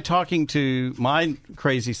 So am I talking to my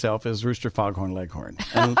crazy self as Rooster Foghorn Leghorn?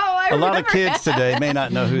 And I a lot of remember kids today may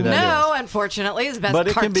not know who that is. No, unfortunately, it's the best But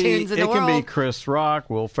it can cartoons in the it world. can be Chris Rock,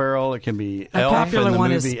 Will Ferrell. It can be A Elf popular in the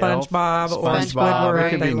one movie is SpongeBob or SpongeBob. It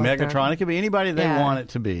can be They look Megatron. there. It can be anybody they want it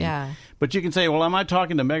to be. Yeah. But you can say, well, am I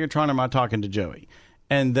talking to Megatron or am I talking to Joey?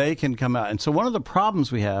 And they can come out. And so one of the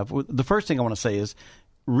problems we have, the first thing I want to say is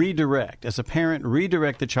redirect. As a parent,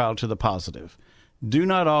 redirect the child to the positive. Do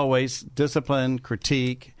not always discipline,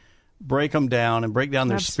 critique, break them down, and break down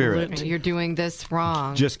their spirit. You're doing this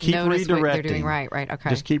wrong. Just keep Notice redirecting. what they're doing right. Okay.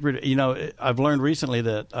 Just keep I've learned recently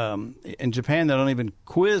that in Japan they don't even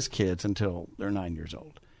quiz kids until they're 9 years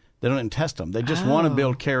old. They don't even test them. They just want to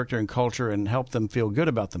build character and culture and help them feel good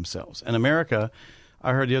about themselves. In America,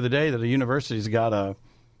 I heard the other day that a university's got a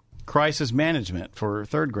crisis management for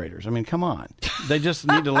third graders. I mean, come on. They just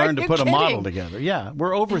need to learn to put a model together. Yeah,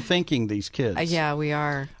 we're overthinking these kids. Yeah, we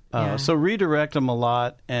are. So redirect them a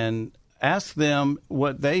lot and ask them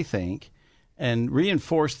what they think and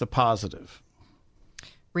reinforce the positive.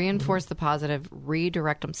 Reinforce the positive,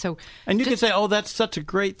 redirect them. And you can say, oh, that's such a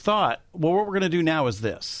great thought. Well, what we're going to do now is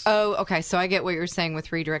this. Oh, okay. So I get what you're saying with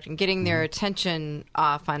redirecting, getting their attention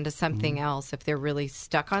off onto something else if they're really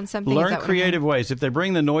stuck on something. Learn creative ways. If they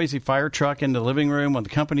bring the noisy fire truck into the living room when the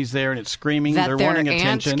company's there and it's screaming, that they're their wanting aunt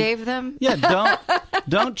attention. Gave them? Yeah,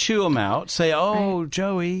 don't chew them out. Say, oh,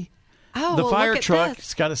 Joey, the fire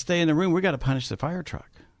truck's got to stay in the room. We got to punish the fire truck.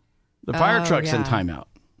 The fire truck's in timeout,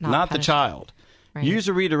 not the child. Right. Use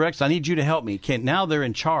the redirects. I need you to help me. Now they're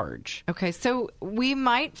in charge. Okay, so we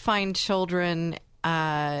might find children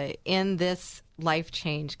in this life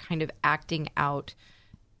change kind of acting out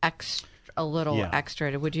a little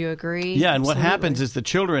extra. Would you agree? Yeah, and what happens is the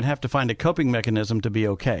children have to find a coping mechanism to be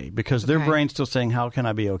okay because their brain's still saying, how can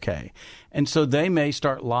I be okay? And so they may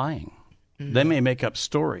start lying. They may make up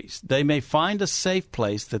stories. They may find a safe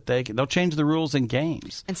place that they'll change the rules in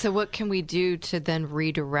games. And so what can we do to then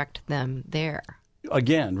redirect them there?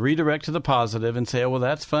 Again, redirect to the positive and say, oh, well,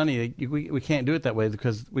 that's funny. We can't do it that way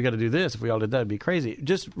because we got to do this. If we all did that, it'd be crazy.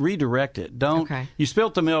 Just redirect it. You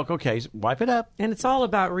spilt the milk. Okay, wipe it up. And it's all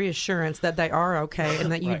about reassurance that they are okay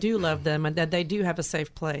and that you do love them and that they do have a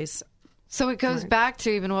safe place. So it goes back to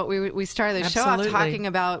even what we started the show off talking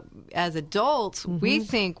about as adults. We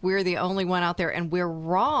think we're the only one out there and we're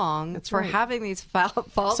wrong for having these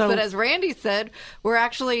faults. But as Randy said, we're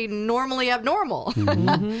actually normally abnormal.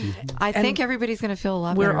 I think everybody's going to feel a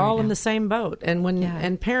lot better. We're all in the same boat. And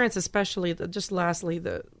and parents especially, just lastly,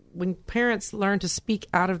 when parents learn to speak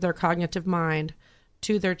out of their cognitive mind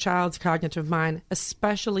to their child's cognitive mind,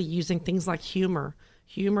 especially using things like humor.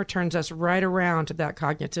 Humor turns us right around to that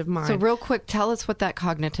cognitive mind. So real quick, tell us what that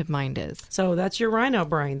cognitive mind is. So that's your rhino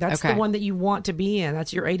brain. That's the one that you want to be in.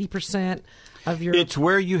 That's your 80% of your... It's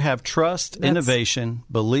where you have trust, innovation,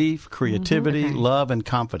 belief, creativity, love, and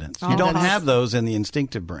confidence. You don't have those in the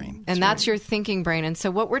instinctive brain. And that's your thinking brain. And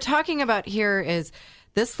so what we're talking about here is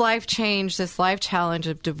this life change, this life challenge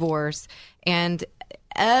of divorce, and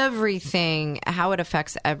everything, how it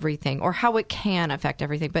affects everything or how it can affect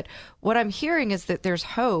everything. But what I'm hearing is that there's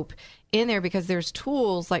hope in there because there's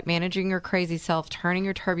tools like managing your crazy self, turning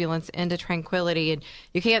your turbulence into tranquility. And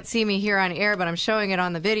you can't see me here on air, but I'm showing it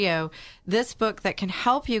on the video. This book that can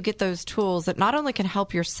help you get those tools that not only can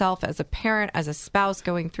help yourself as a parent, as a spouse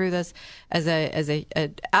going through this, as a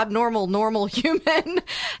abnormal, normal human,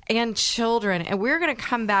 and children. And we're going to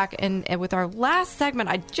come back and with our last segment.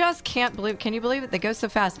 I just can't believe, can you believe it? They go so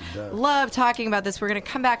fast. Love talking about this. We're going to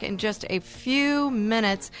come back in just a few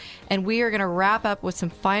minutes and we are going to wrap up with some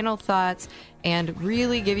final thoughts and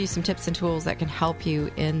really give you some tips and tools that can help you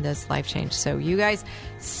in this life change. So you guys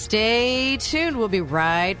stay tuned. We'll be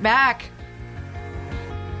right back.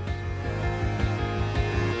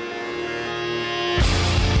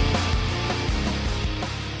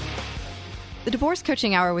 The Divorce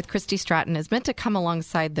Coaching Hour with Christy Stratton is meant to come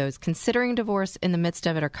alongside those considering divorce, in the midst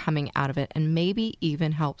of it, or coming out of it, and maybe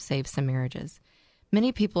even help save some marriages.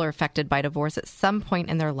 Many people are affected by divorce at some point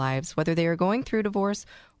in their lives, whether they are going through divorce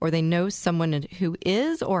or they know someone who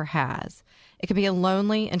is or has. It can be a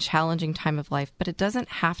lonely and challenging time of life, but it doesn't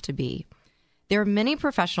have to be. There are many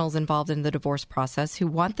professionals involved in the divorce process who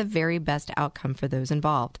want the very best outcome for those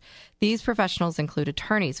involved. These professionals include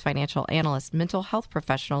attorneys, financial analysts, mental health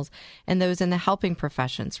professionals, and those in the helping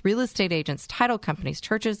professions, real estate agents, title companies,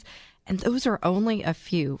 churches, and those are only a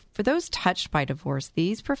few. For those touched by divorce,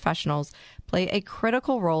 these professionals play a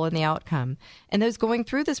critical role in the outcome, and those going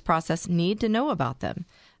through this process need to know about them.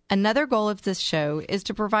 Another goal of this show is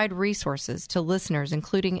to provide resources to listeners,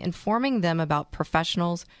 including informing them about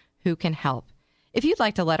professionals who can help. If you'd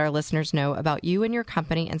like to let our listeners know about you and your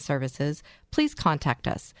company and services, please contact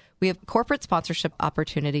us. We have corporate sponsorship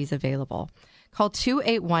opportunities available. Call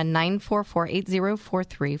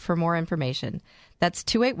 281-944-8043 for more information. That's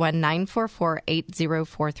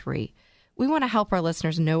 281-944-8043. We want to help our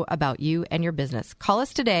listeners know about you and your business. Call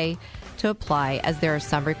us today to apply, as there are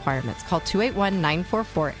some requirements. Call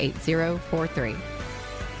 281-944-8043.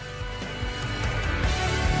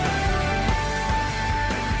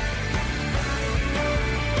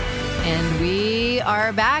 And we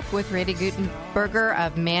are back with Randy Gutenberger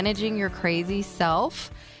of Managing Your Crazy Self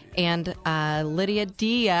and Lydia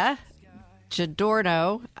Dia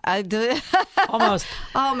Giordano. Almost.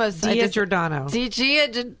 Dia Giordano. Dia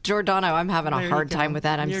Giordano. I'm having a hard time with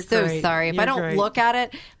that. I'm so sorry. If I don't look at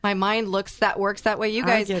it, my mind works that way. You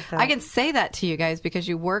guys, I can say that to you guys because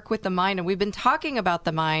you work with the mind. And we've been talking about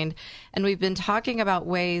the mind, and we've been talking about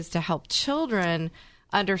ways to help children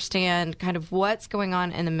understand kind of what's going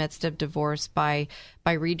on in the midst of divorce by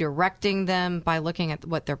redirecting them, by looking at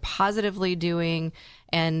what they're positively doing,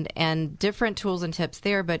 and different tools and tips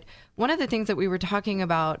there. But one of the things that we were talking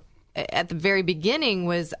about at the very beginning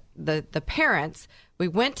was the parents. We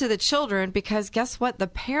went to the children because guess what? The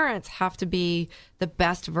parents have to be the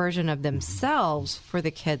best version of themselves for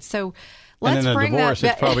the kids. So let's bring divorce,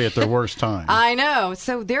 it's probably at their worst time. I know.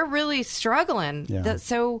 So they're really struggling. Yeah.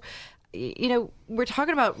 So, you know, we're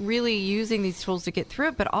talking about really using these tools to get through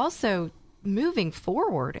it, but also moving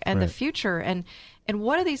forward and the future. And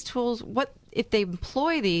what are these tools? What if they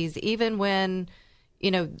employ these even when,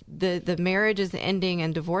 the marriage is ending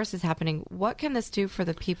and divorce is happening. What can this do for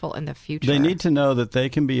the people in the future? They need to know that they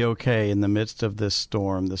can be okay in the midst of this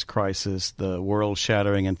storm, this crisis, the world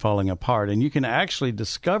shattering and falling apart. And you can actually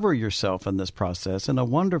discover yourself in this process in a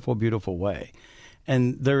wonderful, beautiful way.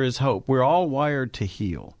 And there is hope. We're all wired to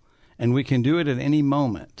heal, and we can do it at any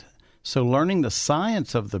moment. So learning the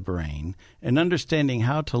science of the brain and understanding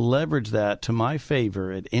how to leverage that to my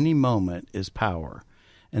favor at any moment is power.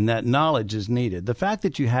 And that knowledge is needed. The fact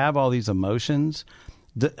that you have all these emotions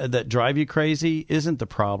that drive you crazy isn't the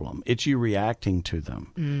problem. It's you reacting to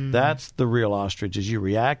them. That's the real ostrich, is you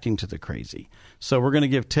reacting to the crazy. So we're going to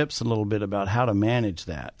give tips a little bit about how to manage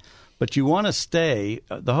that. But you want to stay,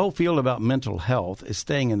 the whole field about mental health is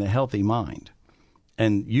staying in the healthy mind.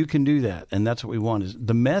 And you can do that, and that's what we want. Is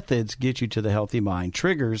the methods get you to the healthy mind.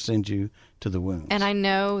 Triggers send you to the wounds. And I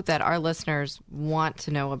know that our listeners want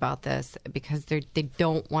to know about this because they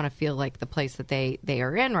don't want to feel like the place that they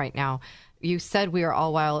are in right now. You said we are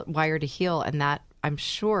all wired to heal, and that, I'm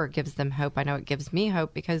sure, gives them hope. I know it gives me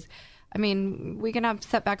hope because, I mean, we can have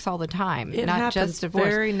setbacks all the time. It not happens just divorce.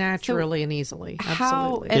 very naturally and easily.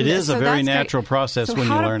 Absolutely. It is a very natural process when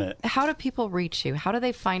you learn it. How do people reach you? How do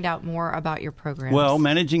they find out more about your programs? Well,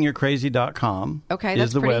 managingyourcrazy.com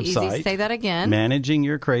is the pretty website. Easy. Say that again.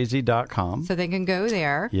 Managingyourcrazy.com. So they can go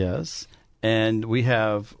there. Yes. And we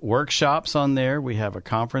have workshops on there. We have a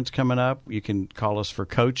conference coming up. You can call us for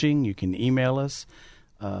coaching. You can email us.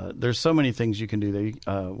 There's so many things you can do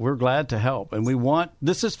there. We're glad to help. And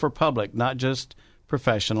this is for public, not just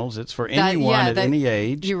professionals. It's for anyone at any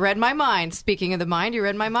age. You read my mind. Speaking of the mind, you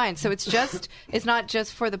read my mind. So it's not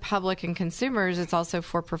just for the public and consumers. It's also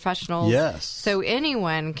for professionals. Yes. So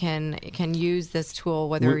anyone can use this tool,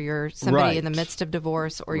 whether you're somebody in the midst of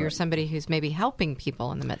divorce or you're somebody who's maybe helping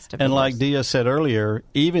people in the midst of divorce. And like Dia said earlier,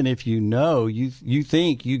 even if you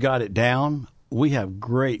think you got it down, we have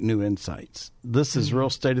great new insights. This is real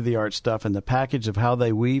state-of-the-art stuff, and the package of how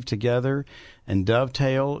they weave together and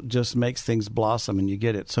dovetail just makes things blossom, and you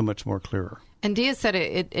get it so much more clearer. And Dia said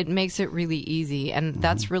it makes it really easy, and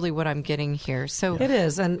that's really what I'm getting here. So it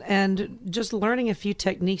is, and just learning a few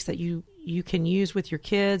techniques that you can use with your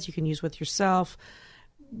kids, you can use with yourself.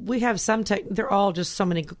 We have they're all just so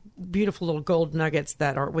many beautiful little gold nuggets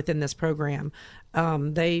that are within this program.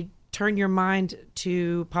 They turn your mind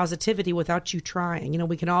to positivity without you trying.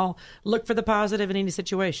 We can all look for the positive in any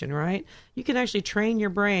situation, right? You can actually train your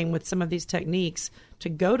brain with some of these techniques to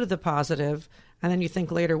go to the positive, and then you think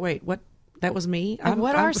later, wait, what? That was me?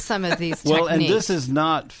 What are some of these techniques? Well, and this is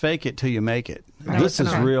not fake it till you make it. No, this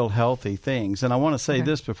is real healthy things. And I want to say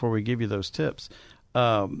this before we give you those tips.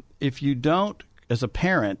 If you don't, as a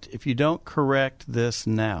parent, if you don't correct this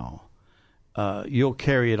now, you'll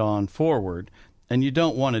carry it on forward. And you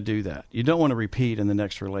don't want to do that. You don't want to repeat in the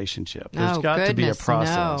next relationship. There's got to be a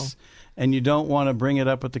process. No. And you don't want to bring it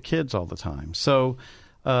up with the kids all the time. So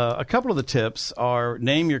a couple of the tips are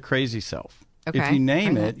name your crazy self. Okay. If you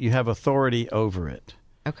name it, you have authority over it.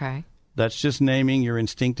 Okay. That's just naming your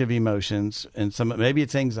instinctive emotions. And maybe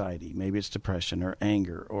it's anxiety, maybe it's depression or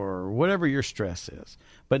anger or whatever your stress is.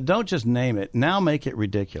 But don't just name it. Now make it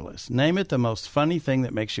ridiculous. Name it the most funny thing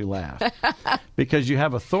that makes you laugh. Because you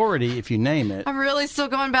have authority if you name it. I'm really still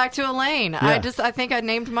going back to Elaine. Yeah. I think I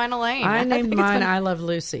named mine Elaine. I named mine I Love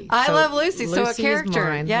Lucy. I Love Lucy, so a character. Is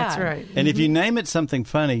mine. Yeah. That's right. And if you name it something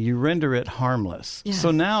funny, you render it harmless. Yeah.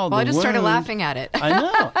 So now I just started laughing at it. I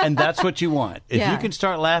know. And that's what you want. If Yeah. you can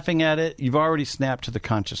start laughing at it, you've already snapped to the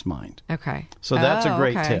conscious mind. Okay. So that's a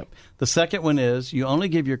great tip. The second one is you only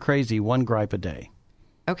give your crazy one gripe a day.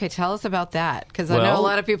 Okay, tell us about that, because I know a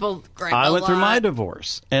lot of people gripe I a went lot. through my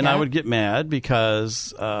divorce, and Yeah. I would get mad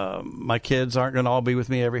because my kids aren't going to all be with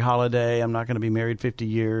me every holiday. I'm not going to be married 50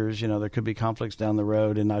 years. There could be conflicts down the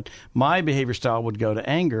road. And my behavior style would go to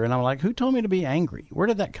anger. And I'm like, who told me to be angry? Where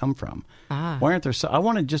did that come from? Why aren't there I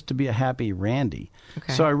wanted just to be a happy Randy.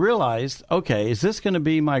 Okay. So I realized, okay, is this going to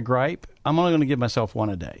be my gripe? I'm only going to give myself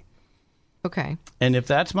one a day. Okay. And if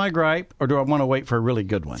that's my gripe, or do I want to wait for a really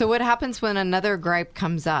good one? So what happens when another gripe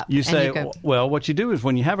comes up? You say, and you go, well, what you do is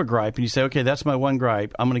when you have a gripe and you say, okay, that's my one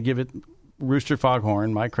gripe, I'm going to give it Rooster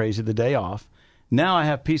Foghorn, my crazy, the day off. Now I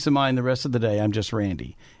have peace of mind the rest of the day. I'm just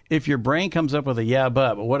Randy. If your brain comes up with a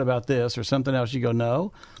but what about this or something else, you go,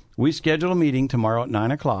 no. We schedule a meeting tomorrow at 9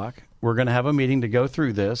 o'clock. We're going to have a meeting to go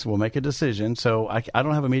through this. We'll make a decision. So I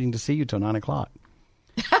don't have a meeting to see you till 9 o'clock.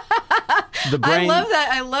 The brain,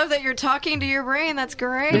 I love that you're talking to your brain. That's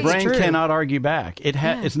great. the brain cannot argue back.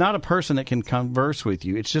 It's not a person that can converse with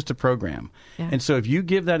you. It's just a program. Yeah. And so if you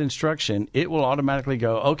give that instruction, it will automatically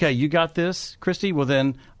go, okay, you got this, Christy? Well,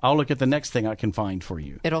 then I'll look at the next thing I can find for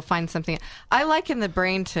you. It'll find something. I liken the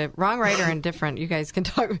brain to wrong, right, or indifferent. You guys can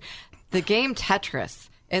talk. The game Tetris.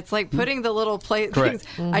 It's like putting the little play things.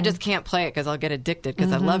 I just can't play it because I'll get addicted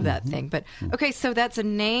because I love that thing. But okay, so that's a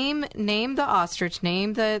name the ostrich,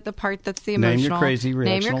 name the part that's the emotional. Name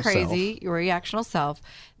your crazy your reactional self.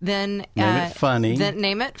 Then name it funny. Then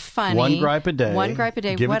name it funny. One gripe a day.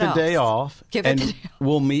 Give what it else? The day off.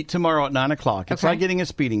 We'll meet tomorrow at 9:00. It's like getting a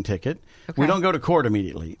speeding ticket. Okay. We don't go to court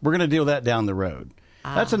immediately. We're going to deal that down the road.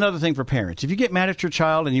 That's another thing for parents. If you get mad at your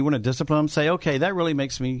child and you want to discipline them, say, okay, that really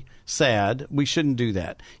makes me sad. We shouldn't do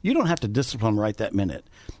that. You don't have to discipline them right that minute.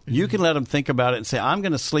 You can let them think about it and say, I'm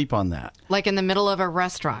going to sleep on that. Like in the middle of a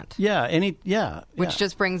restaurant. Which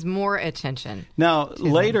just brings more attention. Now,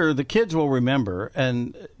 later, the kids will remember,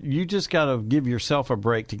 and you just got to give yourself a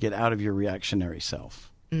break to get out of your reactionary self.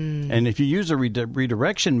 And if you use a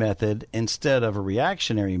redirection method instead of a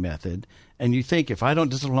reactionary method, and you think if I don't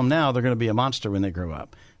discipline them now, they're going to be a monster when they grow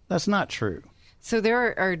up, that's not true. So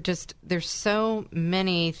there's so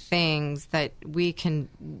many things that we can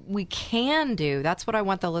do. That's what I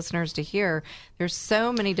want the listeners to hear. There's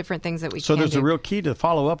so many different things that we can do. So there's a real key to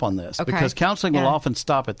follow up on this because counseling will often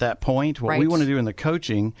stop at that point. What we want to do in the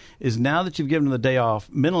coaching is now that you've given them the day off,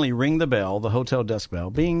 mentally ring the bell, the hotel desk bell,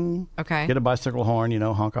 bing, get a bicycle horn,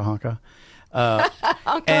 honka honka.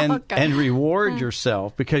 And reward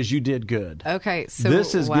yourself because you did good. Okay, so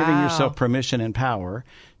this is giving yourself permission and power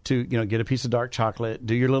to get a piece of dark chocolate,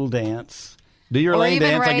 do your little dance, do your lane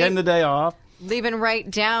dance. I'm getting the day off. Even write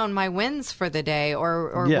down my wins for the day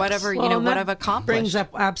or whatever what I've accomplished. Brings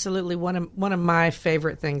up absolutely one of my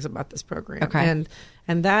favorite things about this program. Okay.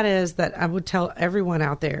 And that is that I would tell everyone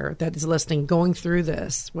out there that is listening, going through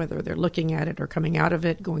this, whether they're looking at it or coming out of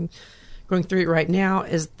it, going through it right now,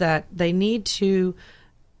 is that they need to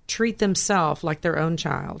treat themselves like their own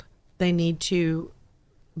child. They need to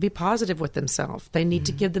be positive with themselves. They need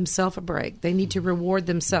to give themselves a break. They need to reward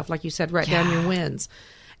themselves, like you said, write down your wins.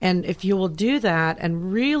 And if you will do that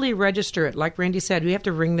and really register it, like Randy said, you have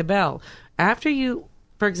to ring the bell. After you,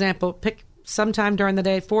 for example, pick sometime during the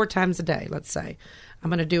day, 4 times a day, let's say. I'm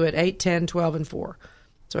going to do it 8, 10, 12, and 4.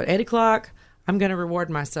 So at 8 o'clock, I'm going to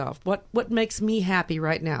reward myself. What makes me happy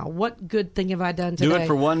right now? What good thing have I done today? Do it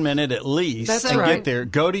for 1 minute at least. That's and right. Get there.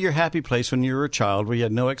 Go to your happy place when you were a child where you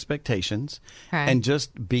had no expectations and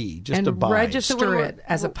just abide. Register it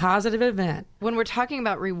as a positive event. When we're talking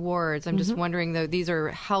about rewards, I'm just wondering, though, these are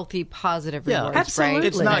healthy, positive rewards, absolutely. right?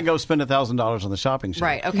 It's not go spend $1,000 on the shopping shop.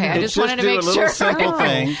 Right, okay. I It's just wanted to do make a little sure. simple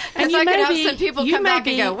thing. Because I could have some people come back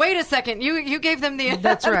and go, wait a second, you gave them the...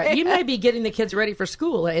 That's right. You may be getting the kids ready for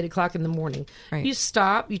school at 8 o'clock in the morning. Right. You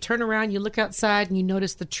stop, you turn around, you look outside, and you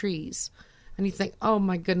notice the trees. And you think, oh,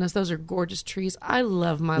 my goodness, those are gorgeous trees. I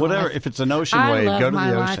love my life. If it's an ocean wave, go to the ocean.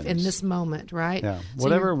 I love my life in this moment, right? Yeah, So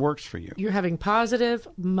whatever works for you. You're having positive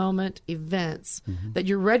moment events that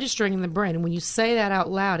you're registering in the brain. And when you say that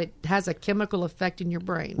out loud, it has a chemical effect in your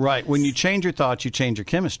brain. Right. When you change your thoughts, you change your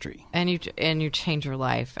chemistry. And you change your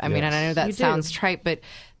life. I mean, Yes. and I know that sounds trite, but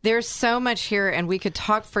there's so much here, and we could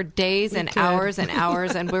talk for days and hours and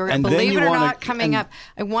hours. And we're And believe it or not, coming up.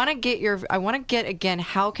 I want to get again.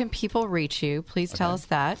 How can people reach you? Please tell us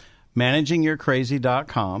that.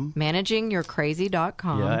 ManagingYourCrazy.com.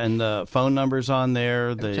 ManagingYourCrazy.com. Yeah, and the phone number's on there.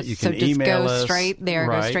 You can just email go us. straight there.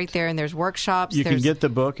 Right. Go straight there, and there's workshops. You can get the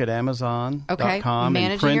book at Amazon.com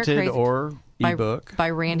and printed or ebook.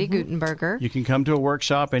 By Randy Gutenberger. You can come to a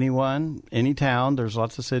workshop, any town. There's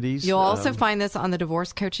lots of cities. You'll also find this on the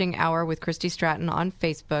Divorce Coaching Hour with Christy Stratton on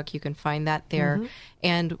Facebook. You can find that there.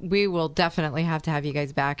 And we will definitely have to have you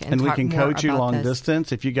guys back and talk we can more coach you about long this.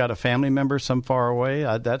 distance. If you got a family member some far away,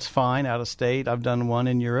 that's fine. Out of state, I've done one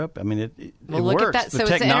in Europe. I mean, it look works. at that. The So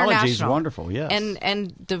technology it's is wonderful. Yes,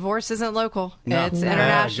 and divorce isn't local. No. It's Yeah,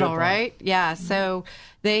 international, good point. right? Yeah. So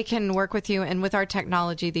they can work with you, and with our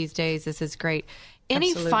technology these days, this is great. Any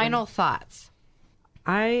Absolutely. final thoughts?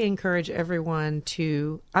 I encourage everyone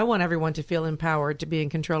I want everyone to feel empowered to be in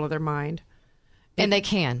control of their mind. And they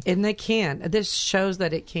can. And they can. This shows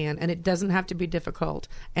that it can, and it doesn't have to be difficult,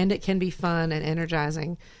 and it can be fun and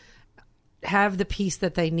energizing. Have the peace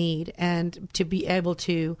that they need, and to be able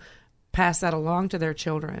to pass that along to their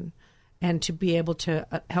children, and to be able to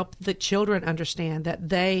help the children understand that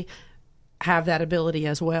they have that ability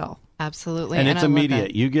as well. Absolutely. And it's I love immediate.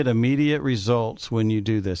 that. You get immediate results when you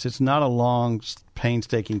do this. It's not a long,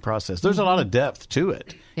 painstaking process. There's a lot of depth to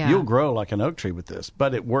it. Yeah. You'll grow like an oak tree with this,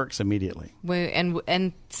 but it works immediately.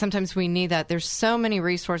 And sometimes we need that. There's so many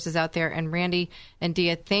resources out there. And Randy and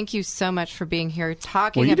Dia, thank you so much for being here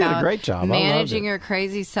talking you about did a great job. managing your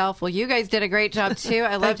crazy self. Well, you guys did a great job too.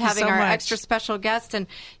 I loved having our extra special guest. And,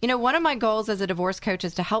 one of my goals as a divorce coach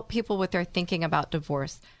is to help people with their thinking about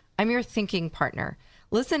divorce. I'm your thinking partner.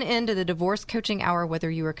 Listen in to the Divorce Coaching Hour,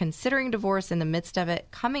 whether you are considering divorce in the midst of it,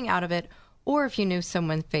 coming out of it, or if you knew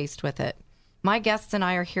someone faced with it. My guests and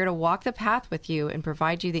I are here to walk the path with you and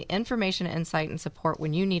provide you the information, insight, and support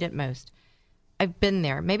when you need it most. I've been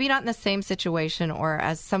there, maybe not in the same situation or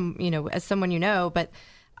as someone but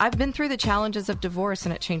I've been through the challenges of divorce,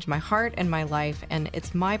 and it changed my heart and my life, and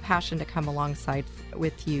it's my passion to come alongside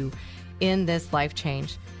with you in this life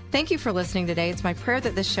change. Thank you for listening today. It's my prayer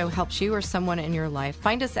that this show helps you or someone in your life.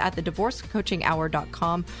 Find us at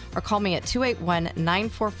thedivorcecoachinghour.com or call me at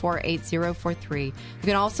 281-944-8043. You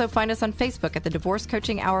can also find us on Facebook at The Divorce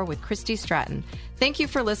Coaching Hour with Christy Stratton. Thank you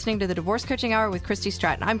for listening to The Divorce Coaching Hour with Christy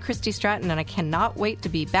Stratton. I'm Christy Stratton, and I cannot wait to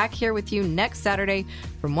be back here with you next Saturday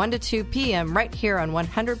from 1 to 2 p.m. right here on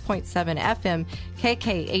 100.7 FM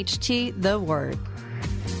KKHT, The Word.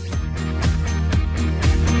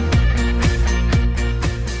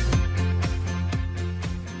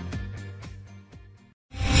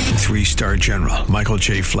 3-star General Michael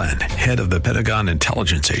J. Flynn, head of the Pentagon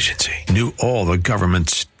Intelligence Agency, knew all the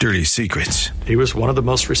government's dirty secrets. He was one of the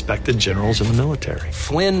most respected generals in the military.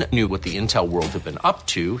 Flynn knew what the intel world had been up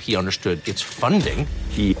to. He understood its funding.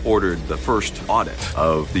 He ordered the first audit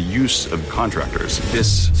of the use of contractors.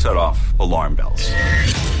 This set off alarm bells.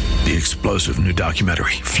 The explosive new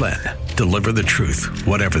documentary, Flynn, Deliver the Truth,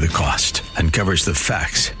 Whatever the Cost, uncovers the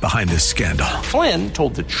facts behind this scandal. Flynn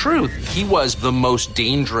told the truth. He was the most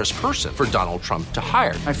dangerous person for Donald Trump to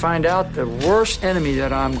hire. I find out the worst enemy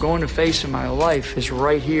that I'm going to face in my life is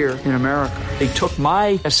right here in America. They took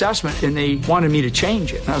my assessment and they wanted me to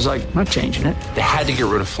change it. And I was like, I'm not changing it. They had to get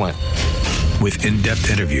rid of Flynn. With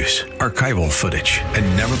in-depth interviews, archival footage, and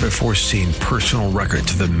never-before-seen personal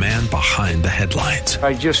records of the man behind the headlines.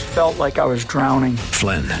 I just felt like I was drowning.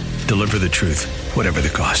 Flynn, Deliver the Truth, Whatever the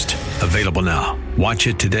Cost. Available now. Watch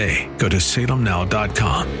it today. Go to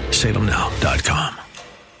salemnow.com. salemnow.com.